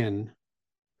both win.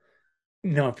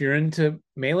 No, if you're into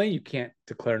melee, you can't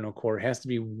declare no quarter. It has to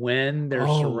be when they're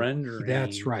surrendering.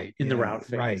 That's right. In the route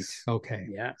phase. Right. Okay.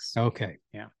 Yes. Okay.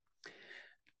 Yeah.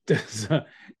 Does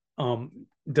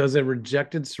a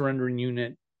rejected surrendering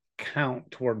unit count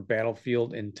toward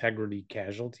battlefield integrity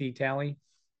casualty tally?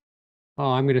 Oh,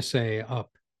 I'm going to say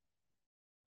up.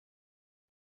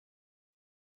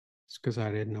 It's because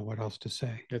I didn't know what else to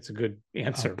say. That's a good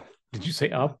answer. Up. Did you say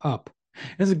up? Up.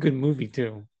 That's a good movie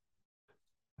too.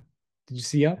 Did you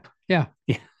see Up? Yeah.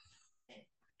 Yeah.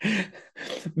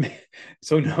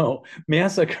 So no,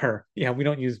 massacre. Yeah, we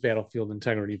don't use battlefield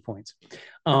integrity points.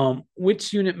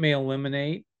 Which unit may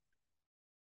eliminate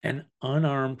an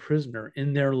unarmed prisoner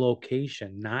in their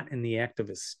location, not in the act of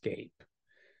escape?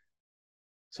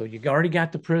 So you already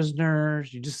got the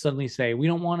prisoners. You just suddenly say, we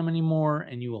don't want them anymore,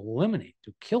 and you eliminate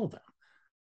to kill them.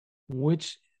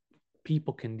 Which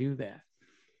people can do that?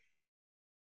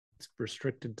 It's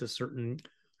restricted to certain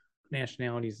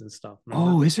nationalities and stuff.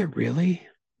 Oh, is it really?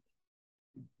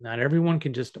 Not everyone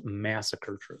can just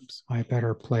massacre troops. I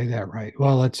better play that right.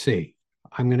 Well, let's see.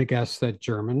 I'm going to guess that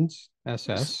Germans,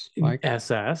 SS, like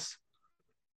SS,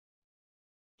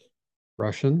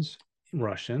 Russians,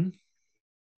 Russian,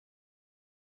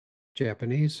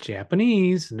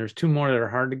 Japanese, and there's two more that are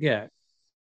hard to get.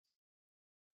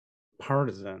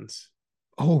 Partisans.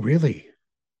 Oh, really?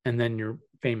 And then your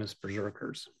famous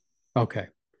berserkers. Okay.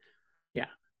 Yeah.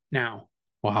 Now.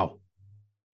 Wow.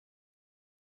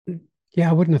 Yeah,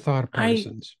 I wouldn't have thought of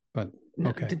partisans, but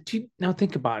okay. Now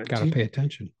think about it. Got to pay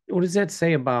attention. What does that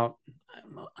say about?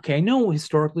 Okay, I know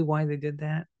historically why they did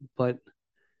that, but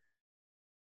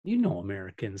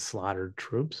Americans slaughtered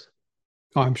troops.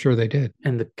 Oh, I'm sure they did.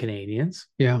 And the Canadians.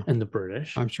 Yeah. And the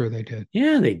British. I'm sure they did.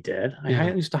 Yeah, they did. Yeah.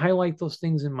 I used to highlight those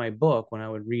things in my book when I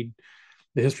would read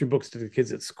the history books to the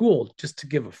kids at school, just to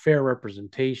give a fair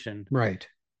representation. Right.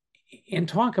 And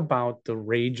talk about the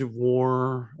rage of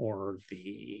war, or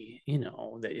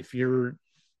that if you're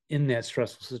in that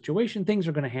stressful situation, things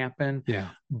are going to happen. Yeah.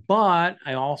 But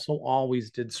I also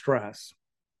always did stress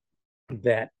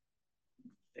that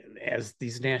as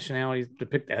these nationalities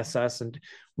depict SS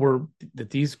that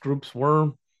these groups were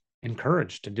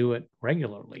encouraged to do it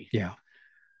regularly. Yeah.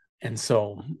 And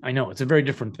so I know it's a very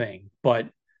different thing, but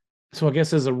so I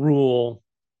guess as a rule,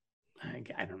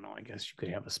 I don't know, I guess you could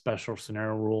have a special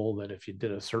scenario rule that if you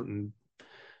did a certain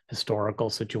historical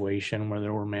situation where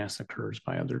there were massacres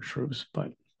by other troops,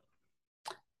 but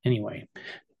anyway.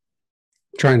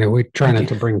 We try not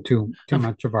to bring too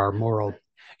much of our moral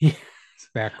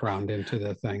background into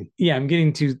the thing. Yeah, I'm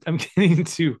getting too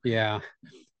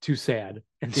too sad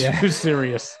and too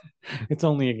serious. It's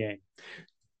only a game.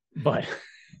 But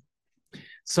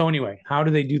so anyway, how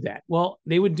do they do that? Well,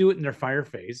 they would do it in their fire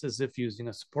phase as if using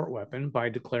a support weapon by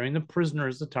declaring the prisoner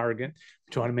as the target,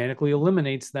 which automatically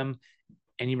eliminates them.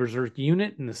 Any berserk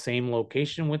unit in the same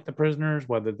location with the prisoners,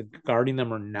 whether they're guarding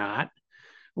them or not,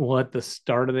 will at the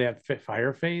start of that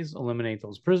fire phase eliminate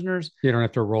those prisoners. You don't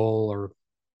have to roll or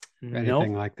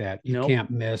anything like that. You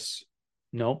can't miss.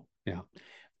 Nope. Yeah.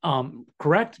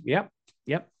 Correct. Yep.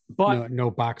 But no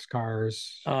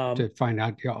boxcars to find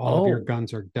out all of your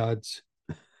guns are duds.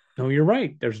 No, you're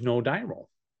right. There's no die roll.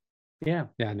 Yeah.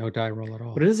 Yeah, no die roll at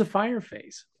all. But it is a fire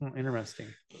phase. Interesting.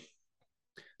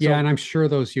 Yeah, and I'm sure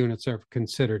those units are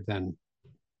considered then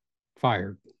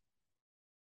fired.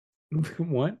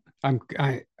 What? Do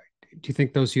you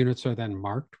think those units are then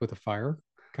marked with a fire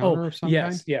counter of some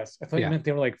kind? Yes. I thought you meant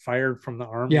they were like fired from the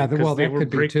army. Yeah, well, they that were could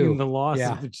be breaking too. the laws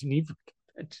of the Geneva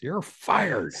Convention. You're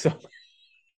fired. So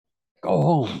go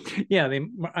home. Yeah,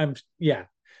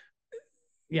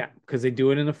 Yeah, because they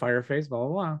do it in a fire phase, blah, blah,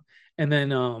 blah. And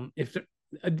then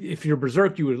if you're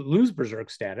berserk, you would lose berserk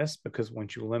status because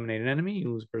once you eliminate an enemy,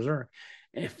 you lose berserk.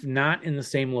 If not in the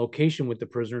same location with the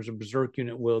prisoners, a berserk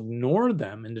unit will ignore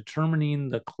them in determining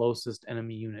the closest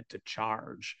enemy unit to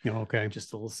charge. Okay.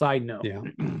 Just a little side note. Yeah.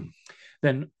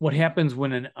 Then what happens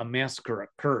when a massacre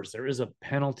occurs? There is a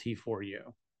penalty for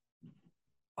you.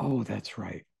 Oh, that's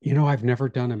right. You know, I've never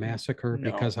done a massacre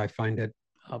No. because I find it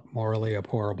morally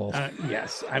abhorrible.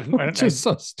 Yes. It's just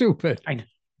so stupid. I know.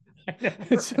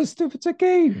 It's so stupid. It's a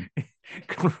game.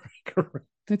 Correct.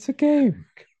 It's a game.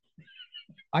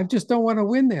 I just don't want to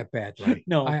win that badly.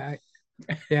 No.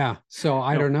 Yeah. So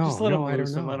I don't know. Just let them I don't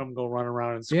loose and know. let them go run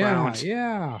around and Yeah. scrounge.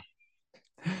 Yeah.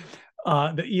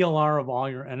 The ELR of all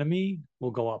your enemy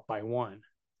will go up by 1.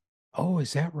 Oh,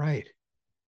 is that right?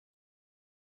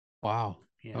 Wow.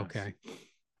 Yes. Okay.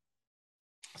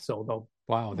 So they'll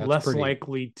That's less pretty...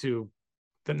 likely to.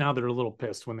 That now they're a little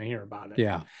pissed when they hear about it.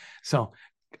 Yeah. So,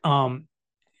 and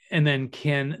then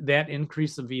can that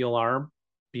increase of VLR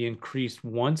be increased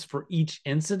once for each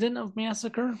incident of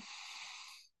massacre?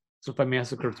 So if I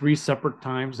massacre 3 separate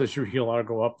times, does your VLR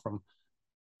go up from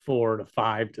 4 to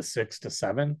 5 to 6 to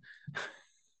 7?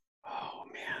 Oh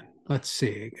man, let's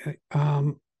see.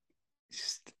 I'm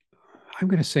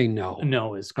going to say no.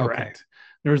 No is correct. Okay.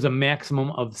 There's a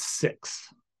maximum of 6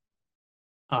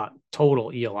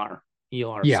 total ELR.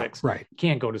 ELR 6. Right.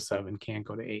 Can't go to 7. Can't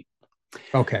go to 8.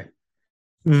 Okay.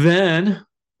 Then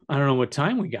I don't know what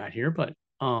time we got here, but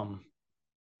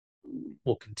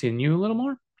we'll continue a little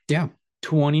more. Yeah.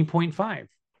 20.5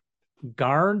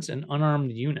 guards and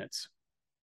unarmed units.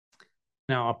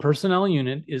 Now, a personnel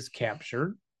unit is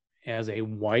captured as a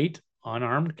white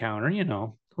unarmed counter,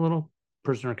 a little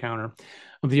prisoner counter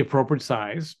of the appropriate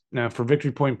size. Now, for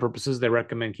victory point purposes, they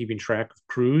recommend keeping track of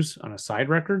crews on a side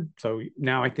record. So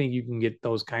now I think you can get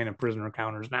those kind of prisoner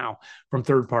counters now from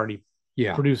third-party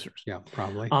producers. Yeah,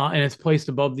 probably. And it's placed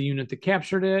above the unit that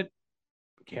captured it.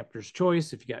 Captor's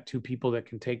choice. If you got 2 people that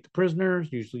can take the prisoners,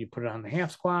 usually you put it on the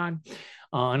half squad.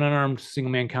 An unarmed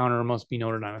single man counter must be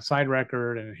noted on a side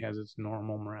record, and it has its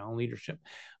normal morale and leadership.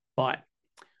 But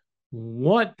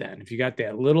what then, if you got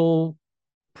that little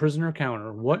prisoner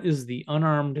counter, what is the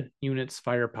unarmed unit's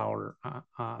firepower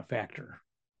factor?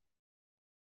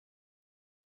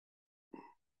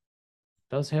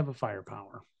 Does have a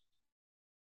firepower.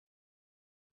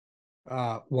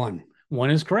 1.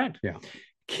 1 is correct. Yeah.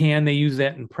 Can they use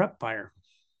that in prep fire?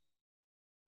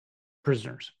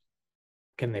 Prisoners.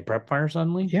 Can they prep fire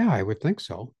suddenly? Yeah, I would think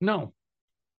so. No.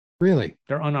 Really?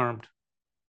 They're unarmed.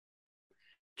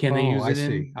 Can they use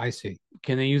it I see.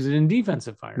 Can they use it in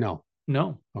defensive fire?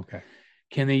 No. Okay.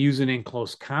 Can they use it in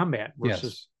close combat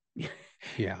versus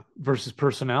versus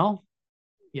personnel?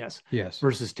 Yes.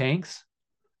 Versus tanks?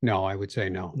 No, I would say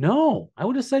no. No. I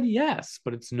would have said yes,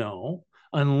 but it's no.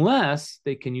 Unless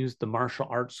they can use the martial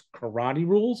arts karate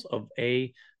rules of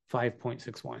A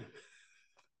 5.61.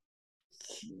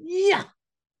 Yeah.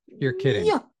 You're kidding.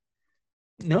 Yeah.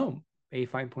 No, A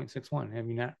 5.61. Have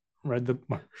you not read the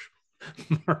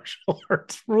martial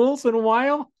arts rules in a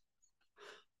while?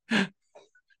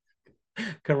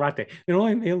 Karate. They're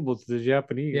only available to the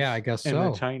Japanese. Yeah, I guess and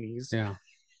so. The Chinese. Yeah.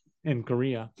 And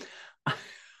Korea.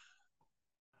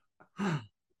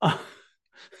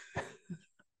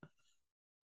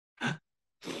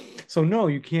 So no,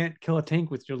 you can't kill a tank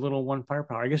with your little 1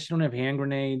 firepower. I guess you don't have hand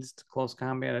grenades to close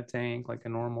combat a tank like a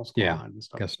normal squad and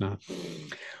stuff. Guess not.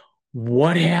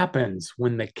 What happens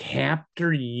when the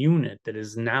captor unit that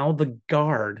is now the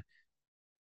guard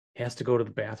has to go to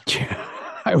the bathroom?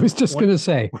 I was just going to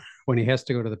say, when he has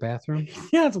to go to the bathroom.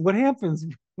 Yes. What happens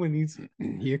when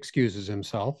he excuses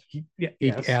himself? He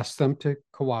asks them to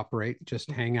cooperate,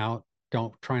 just hang out.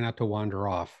 Try not to wander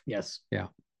off. Yes. Yeah.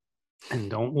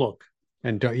 And don't look.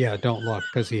 And don't look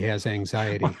because he has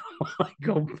anxiety.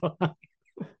 Go by.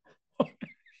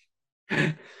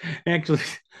 Actually,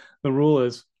 the rule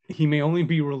is he may only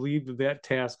be relieved of that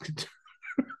task.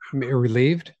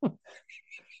 Relieved?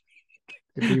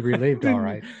 Be relieved, all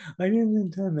right. I didn't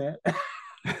intend that.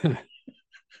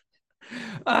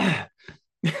 I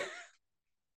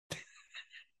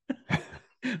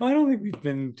don't think we've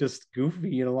been just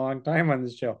goofy in a long time on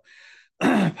this show.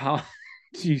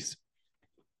 Jeez.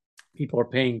 People are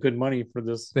paying good money for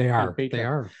this. They are. They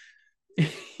are.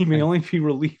 He may only be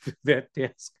relieved of that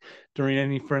task during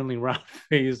any friendly round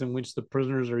phase in which the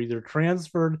prisoners are either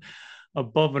transferred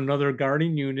above another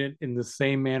guarding unit in the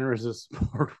same manner as a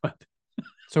support weapon.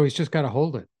 So he's just got to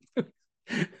hold it.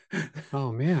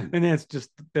 Oh, man. And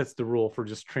that's the rule for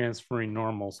just transferring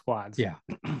normal squads. Yeah.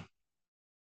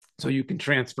 So you can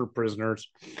transfer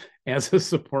prisoners as a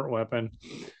support weapon,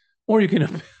 Or you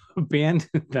can abandon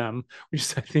them, which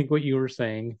is, I think, what you were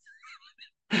saying.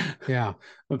 Yeah.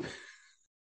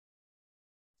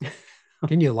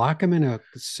 Can you lock them in a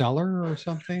cellar or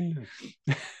something?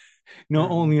 No,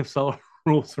 only if cellar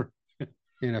rules are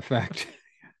in effect.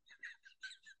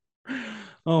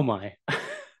 Oh my.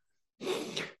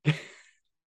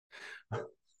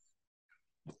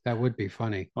 That would be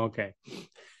funny. Okay.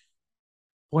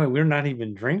 Boy, we're not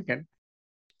even drinking.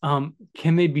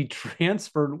 Can they be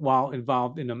transferred while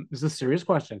involved in a, this is a serious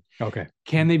question. Okay.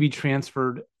 Can they be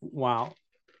transferred while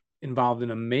involved in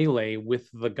a melee with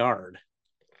the guard?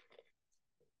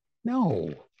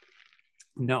 No.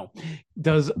 No.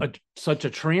 Does such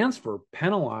a transfer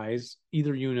penalize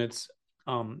either unit's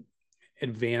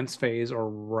advanced phase or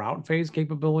route phase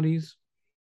capabilities?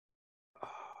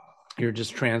 You're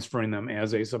just transferring them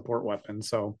as a support weapon.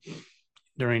 So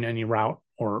during any route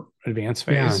or advanced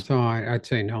phase. Yeah, so I'd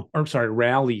say no. Or sorry,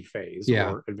 rally phase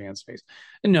or advanced phase.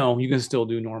 And no, you can still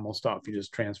do normal stuff. You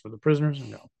just transfer the prisoners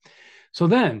and go. So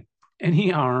then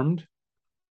any armed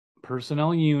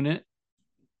personnel unit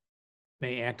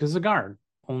may act as a guard.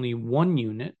 Only one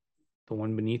unit, the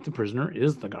one beneath the prisoner,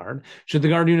 is the guard. Should the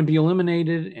guard unit be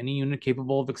eliminated, any unit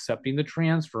capable of accepting the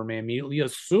transfer may immediately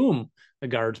assume the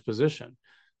guard's position.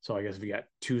 So I guess if you got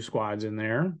 2 squads in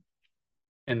there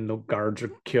and the guards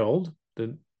are killed,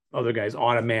 the other guys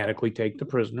automatically take the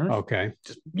prisoners. Okay.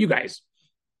 Just you guys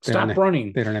stop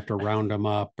running. They don't have to round them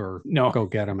up or go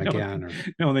get them again. Or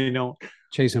no, they don't.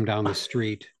 Chase them down the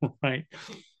street. Right.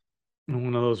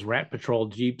 One of those rat patrol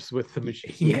jeeps with the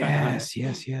machine. Yes. They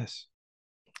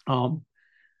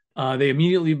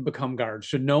immediately become guards.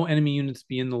 Should no enemy units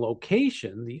be in the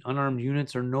location, the unarmed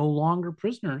units are no longer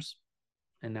prisoners.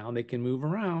 And now they can move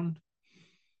around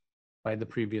by the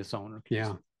previous owner.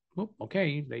 Yeah.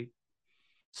 Okay.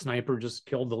 Sniper just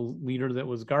killed the leader that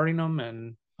was guarding them,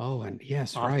 and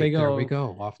yes, off right. They go. There we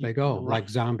go. Off they go. Like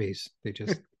zombies. They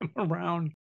just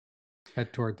around.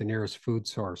 Head toward the nearest food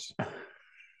source.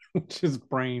 Which is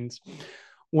brains.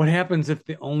 What happens if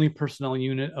the only personnel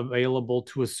unit available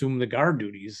to assume the guard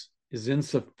duties is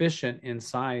insufficient in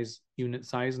unit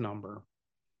size number?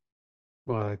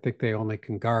 Well, I think they only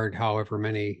can guard however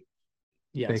many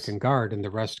they can guard, and the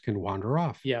rest can wander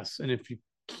off. Yes, and if you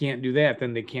can't do that,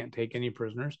 then they can't take any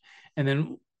prisoners. And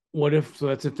then what if, so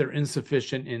that's if they're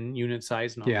insufficient in unit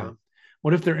size number. Yeah.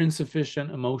 What if they're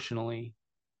insufficient emotionally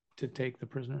to take the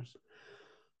prisoners?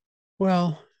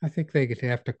 Well, I think they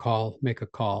have to make a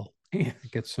call,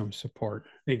 get some support.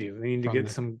 They do. They need to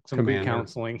get some good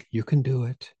counseling. You can do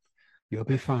it. You'll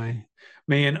be fine.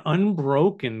 May an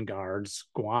unbroken guard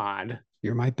squad.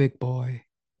 You're my big boy.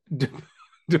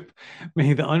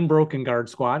 May the unbroken guard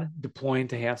squad deploy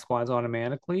into half squads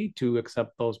automatically to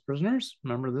accept those prisoners.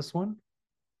 Remember this one?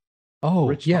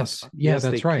 Oh, yes. Yeah,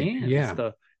 that's right. Can. Yeah. It's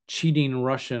the cheating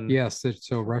Russian. Yes,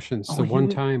 so Russians, the one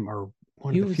time or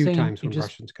one of the few times when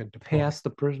Russians could deploy. Pass the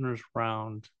prisoners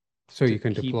round. So you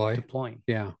can deploy. Deploying.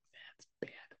 Yeah. That's bad.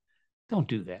 Don't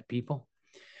do that, people.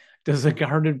 Does a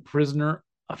guarded prisoner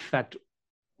affect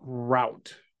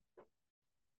route?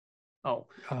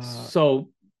 So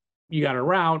you got a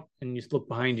route and you look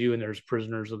behind you and there's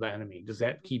prisoners of the enemy. Does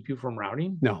that keep you from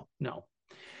routing? No.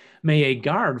 May a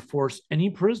guard force any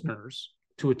prisoners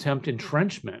to attempt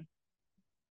entrenchment?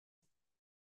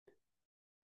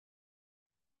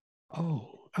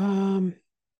 I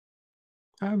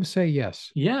would say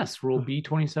yes. Yes, Rule B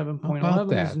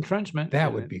 27.11 is entrenchment.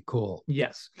 That would be cool.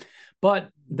 Yes. But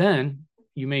then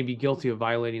you may be guilty of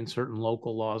violating certain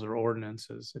local laws or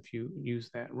ordinances if you use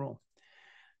that rule.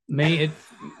 May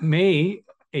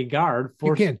a guard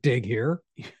force... You can't dig here.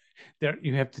 There,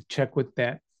 you have to check with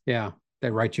that. Yeah, they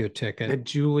write you a ticket. At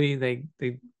Julie, they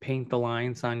paint the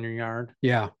lines on your yard.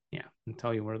 Yeah. Yeah, and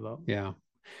tell you where the... Yeah,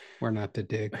 where not to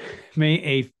dig.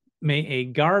 May a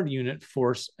guard unit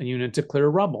force a unit to clear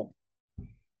rubble?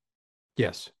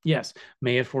 Yes. Yes.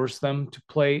 May it force them to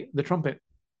play the trumpet?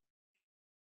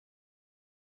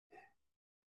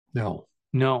 No,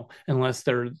 unless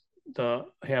have the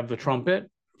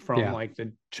trumpet from like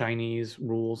the Chinese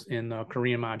rules in the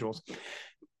Korean modules.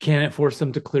 Can it force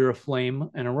them to clear a flame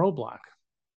and a roadblock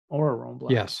or a roadblock?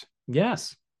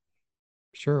 Yes.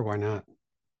 Sure, why not?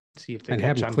 See if they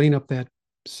have them clean up that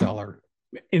cellar.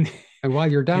 And while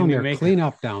you're down there, clean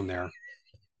up down there.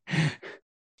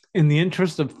 In the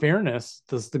interest of fairness,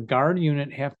 does the guard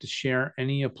unit have to share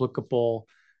any applicable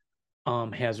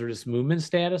hazardous movement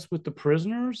status with the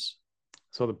prisoners?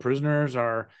 So the prisoners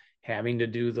are having to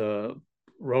do the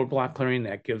roadblock clearing,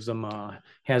 that gives them a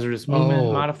hazardous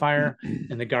movement modifier,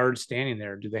 and the guards standing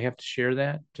there, do they have to share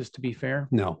that just to be fair?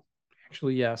 No.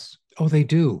 Actually, yes. Oh, they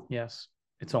do? Yes.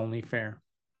 It's only fair.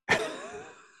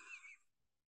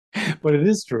 But it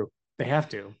is true. They have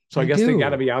to. So I They guess they do. got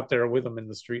to be out there with them in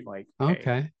the street. Like, hey.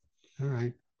 Okay. All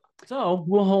right. So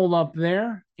we'll hold up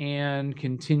there and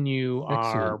continue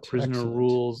our Excellent, prisoner excellent.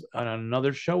 rules on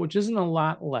another show, which isn't a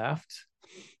lot left.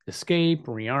 Escape,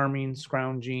 rearming,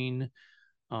 scrounging,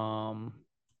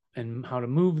 and how to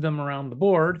move them around the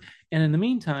board. And in the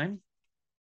meantime,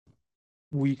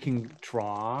 we can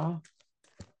draw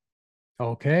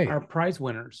Okay. our prize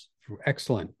winners.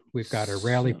 Excellent. We've got a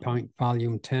Rally Point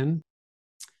Volume 10.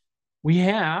 We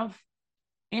have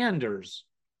Anders,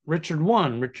 Richard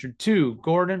 1, Richard 2,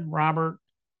 Gordon, Robert,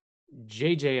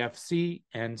 JJFC,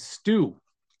 and Stu.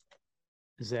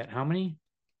 Is that how many?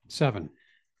 7.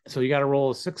 So you got to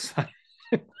roll a 6 sided.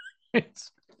 Well,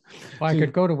 I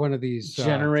could go to one of these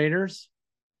generators.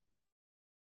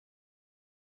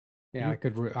 Yeah, I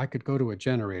could go to a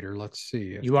generator. Let's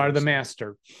see. You are the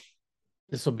master.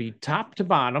 This will be top to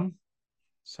bottom.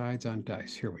 Sides on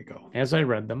dice. Here we go. As I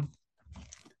read them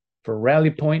for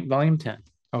Rally Point Volume 10.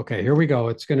 Okay, here we go.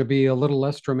 It's going to be a little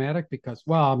less dramatic because,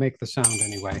 well, I'll make the sound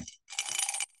anyway.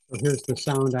 So here's the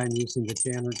sound. I'm using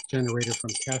the generator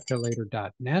from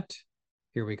calculator.net.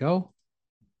 Here we go.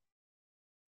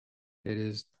 It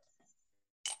is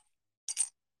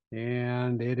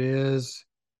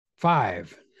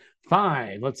 5.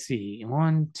 5. Let's see.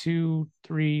 1, 2,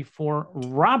 3, 4.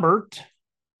 Robert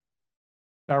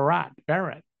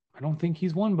Barrett. I don't think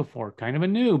he's won before. Kind of a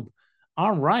noob.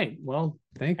 All right. Well,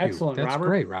 thank you. Excellent. That's Robert.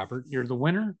 great, Robert. You're the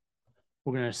winner.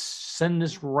 We're going to send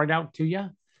this right out to you.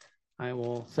 I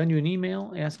will send you an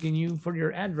email asking you for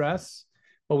your address.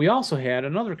 But we also had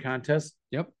another contest.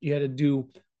 Yep. You had to do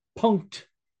Punked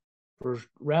for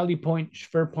Rally Point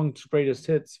Schwerpunkt's Greatest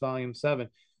Hits, Volume 7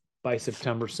 by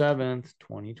September 7th,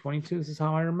 2022. This is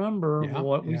how I remember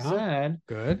what we said.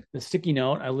 Good. The sticky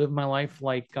note. I live my life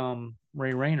like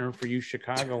Ray Rayner for you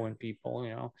Chicagoan people.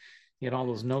 You know, he had all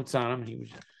those notes on him. He was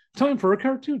time for a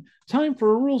cartoon, time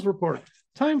for a rules report,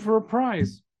 time for a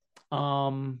prize.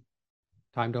 Time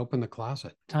to open the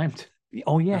closet.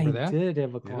 Oh yeah, Remember he did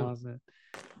have a closet.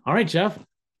 All right, Jeff.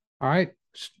 All right.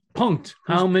 Punked.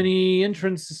 How many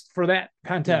entrants for that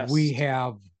contest? We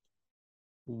have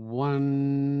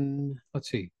one. Let's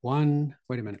see. One.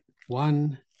 Wait a minute.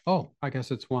 One. Oh, I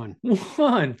guess it's one.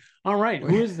 One. All right.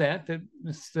 Who is that?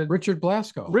 Mr. Richard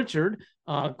Blasco. Richard.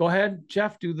 Go ahead,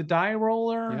 Jeff. Do the die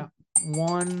roller. Yeah.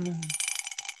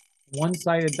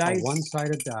 One-sided dice. A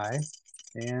one-sided die.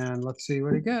 And let's see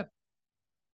what he get.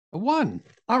 A 1.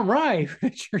 All right.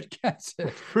 Richard gets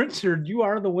it. Richard, you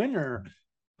are the winner.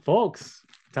 Folks,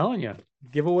 I'm telling you.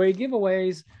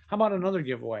 Giveaways. How about another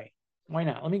giveaway? Why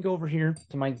not? Let me go over here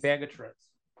to my bag of tricks.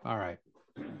 All right.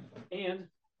 And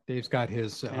Dave's got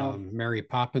his Mary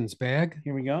Poppins bag.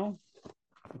 Here we go.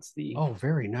 It's the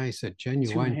very nice. A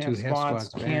genuine 2 half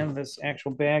squats canvas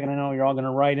actual bag. And I know you're all going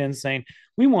to write in saying,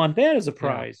 we want that as a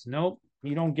prize. Yeah. Nope,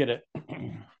 you don't get it.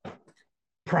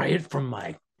 Pry it from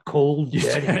my cold,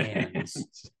 dead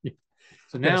hands.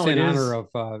 So now in honor of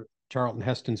Charlton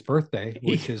Heston's birthday,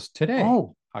 which is today,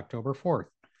 October 4th.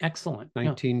 Excellent.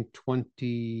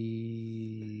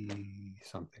 1920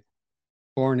 something.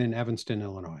 Born in Evanston,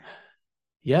 Illinois.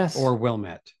 Yes. Or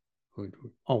Wilmette.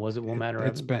 Was it Wilmette or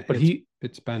Evanston?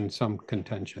 It's been some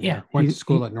contention. Yeah. Went to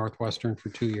school at Northwestern for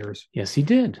 2 years. Yes, he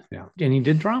did. Yeah. And he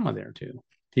did drama there too.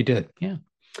 He did. Yeah.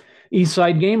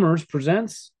 Eastside Gamers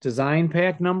presents Design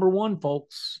Pack number 1,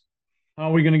 folks. How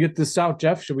are we going to get this out,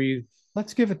 Jeff?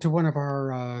 Let's give it to one of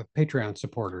our Patreon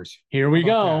supporters. Here we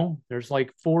go. There's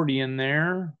like 40 in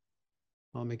there.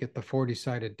 Let me get the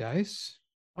 40-sided dice.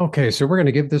 Okay, so we're going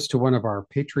to give this to one of our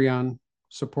Patreon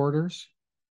supporters.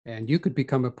 And you could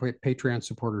become a Patreon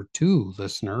supporter too,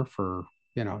 listener, for,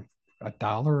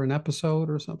 $1 an episode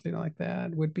or something like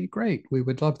that. Would be great. We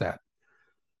would love that.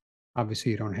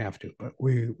 Obviously, you don't have to, but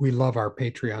we love our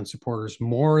Patreon supporters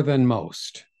more than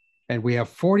most. And we have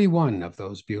 41 of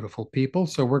those beautiful people.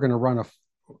 So we're going to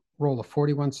roll a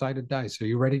 41-sided dice. Are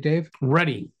you ready, Dave?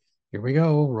 Ready. Here we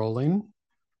go. Rolling.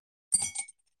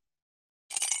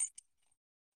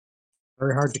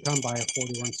 Very hard to come by a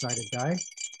 41-sided die.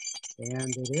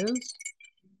 And it is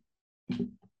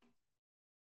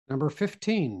number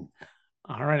 15.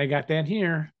 All right, I got that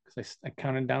here because I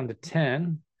counted down to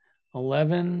 10,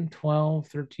 11, 12,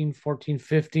 13, 14,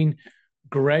 15.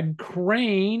 Greg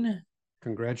Crane.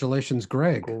 Congratulations,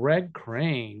 Greg. Greg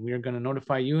Crane. We are going to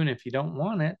notify you, and if you don't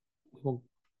want it, we'll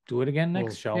do it again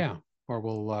next show. Yeah, or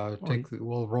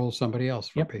we'll roll somebody else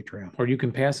for Patreon. Or you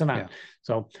can pass it on. Yeah.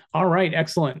 So, all right,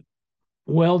 excellent.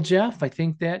 Well, Jeff, I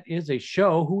think that is a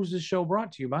show. Who's the show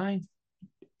brought to you by?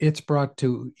 It's brought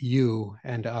to you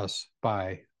and us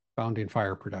by Bounding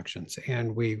Fire Productions.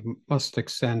 And we must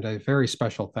extend a very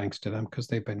special thanks to them because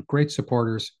they've been great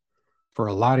supporters for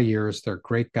a lot of years. They're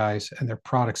great guys and their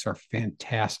products are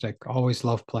fantastic. Always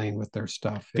love playing with their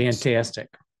stuff. Fantastic.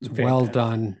 It's well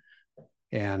done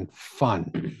and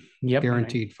fun. Yep.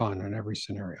 Guaranteed fun in every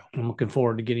scenario. I'm looking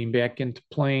forward to getting back into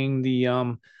playing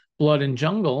the Blood and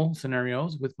Jungle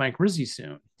scenarios with Mike Rizzi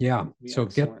soon. Yeah. So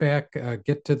excellent.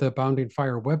 Get to the Bounding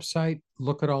Fire website,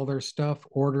 look at all their stuff,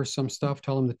 order some stuff,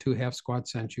 tell them the 2 Half Squad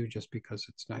sent you just because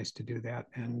it's nice to do that.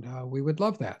 And we would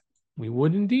love that. We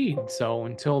would indeed. So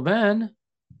until then,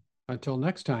 until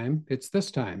next time, it's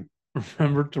this time.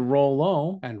 Remember to roll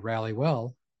low and rally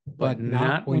well, but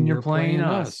not when you're playing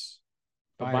us.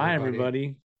 Bye,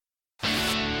 everybody.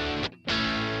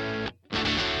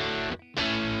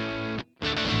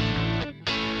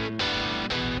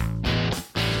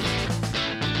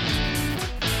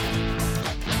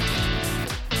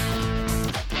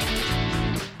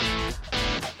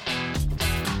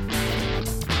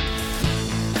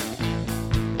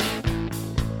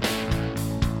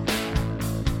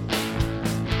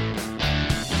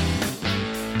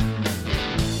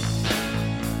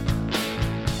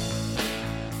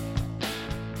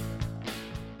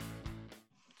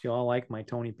 Do you all like my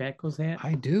Tony Pacos hat?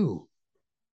 I do.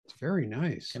 It's very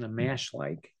nice. Kind of MASH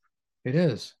like. It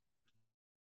is.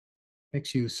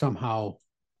 Makes you somehow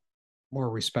more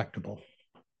respectable.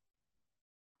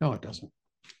 No, it doesn't.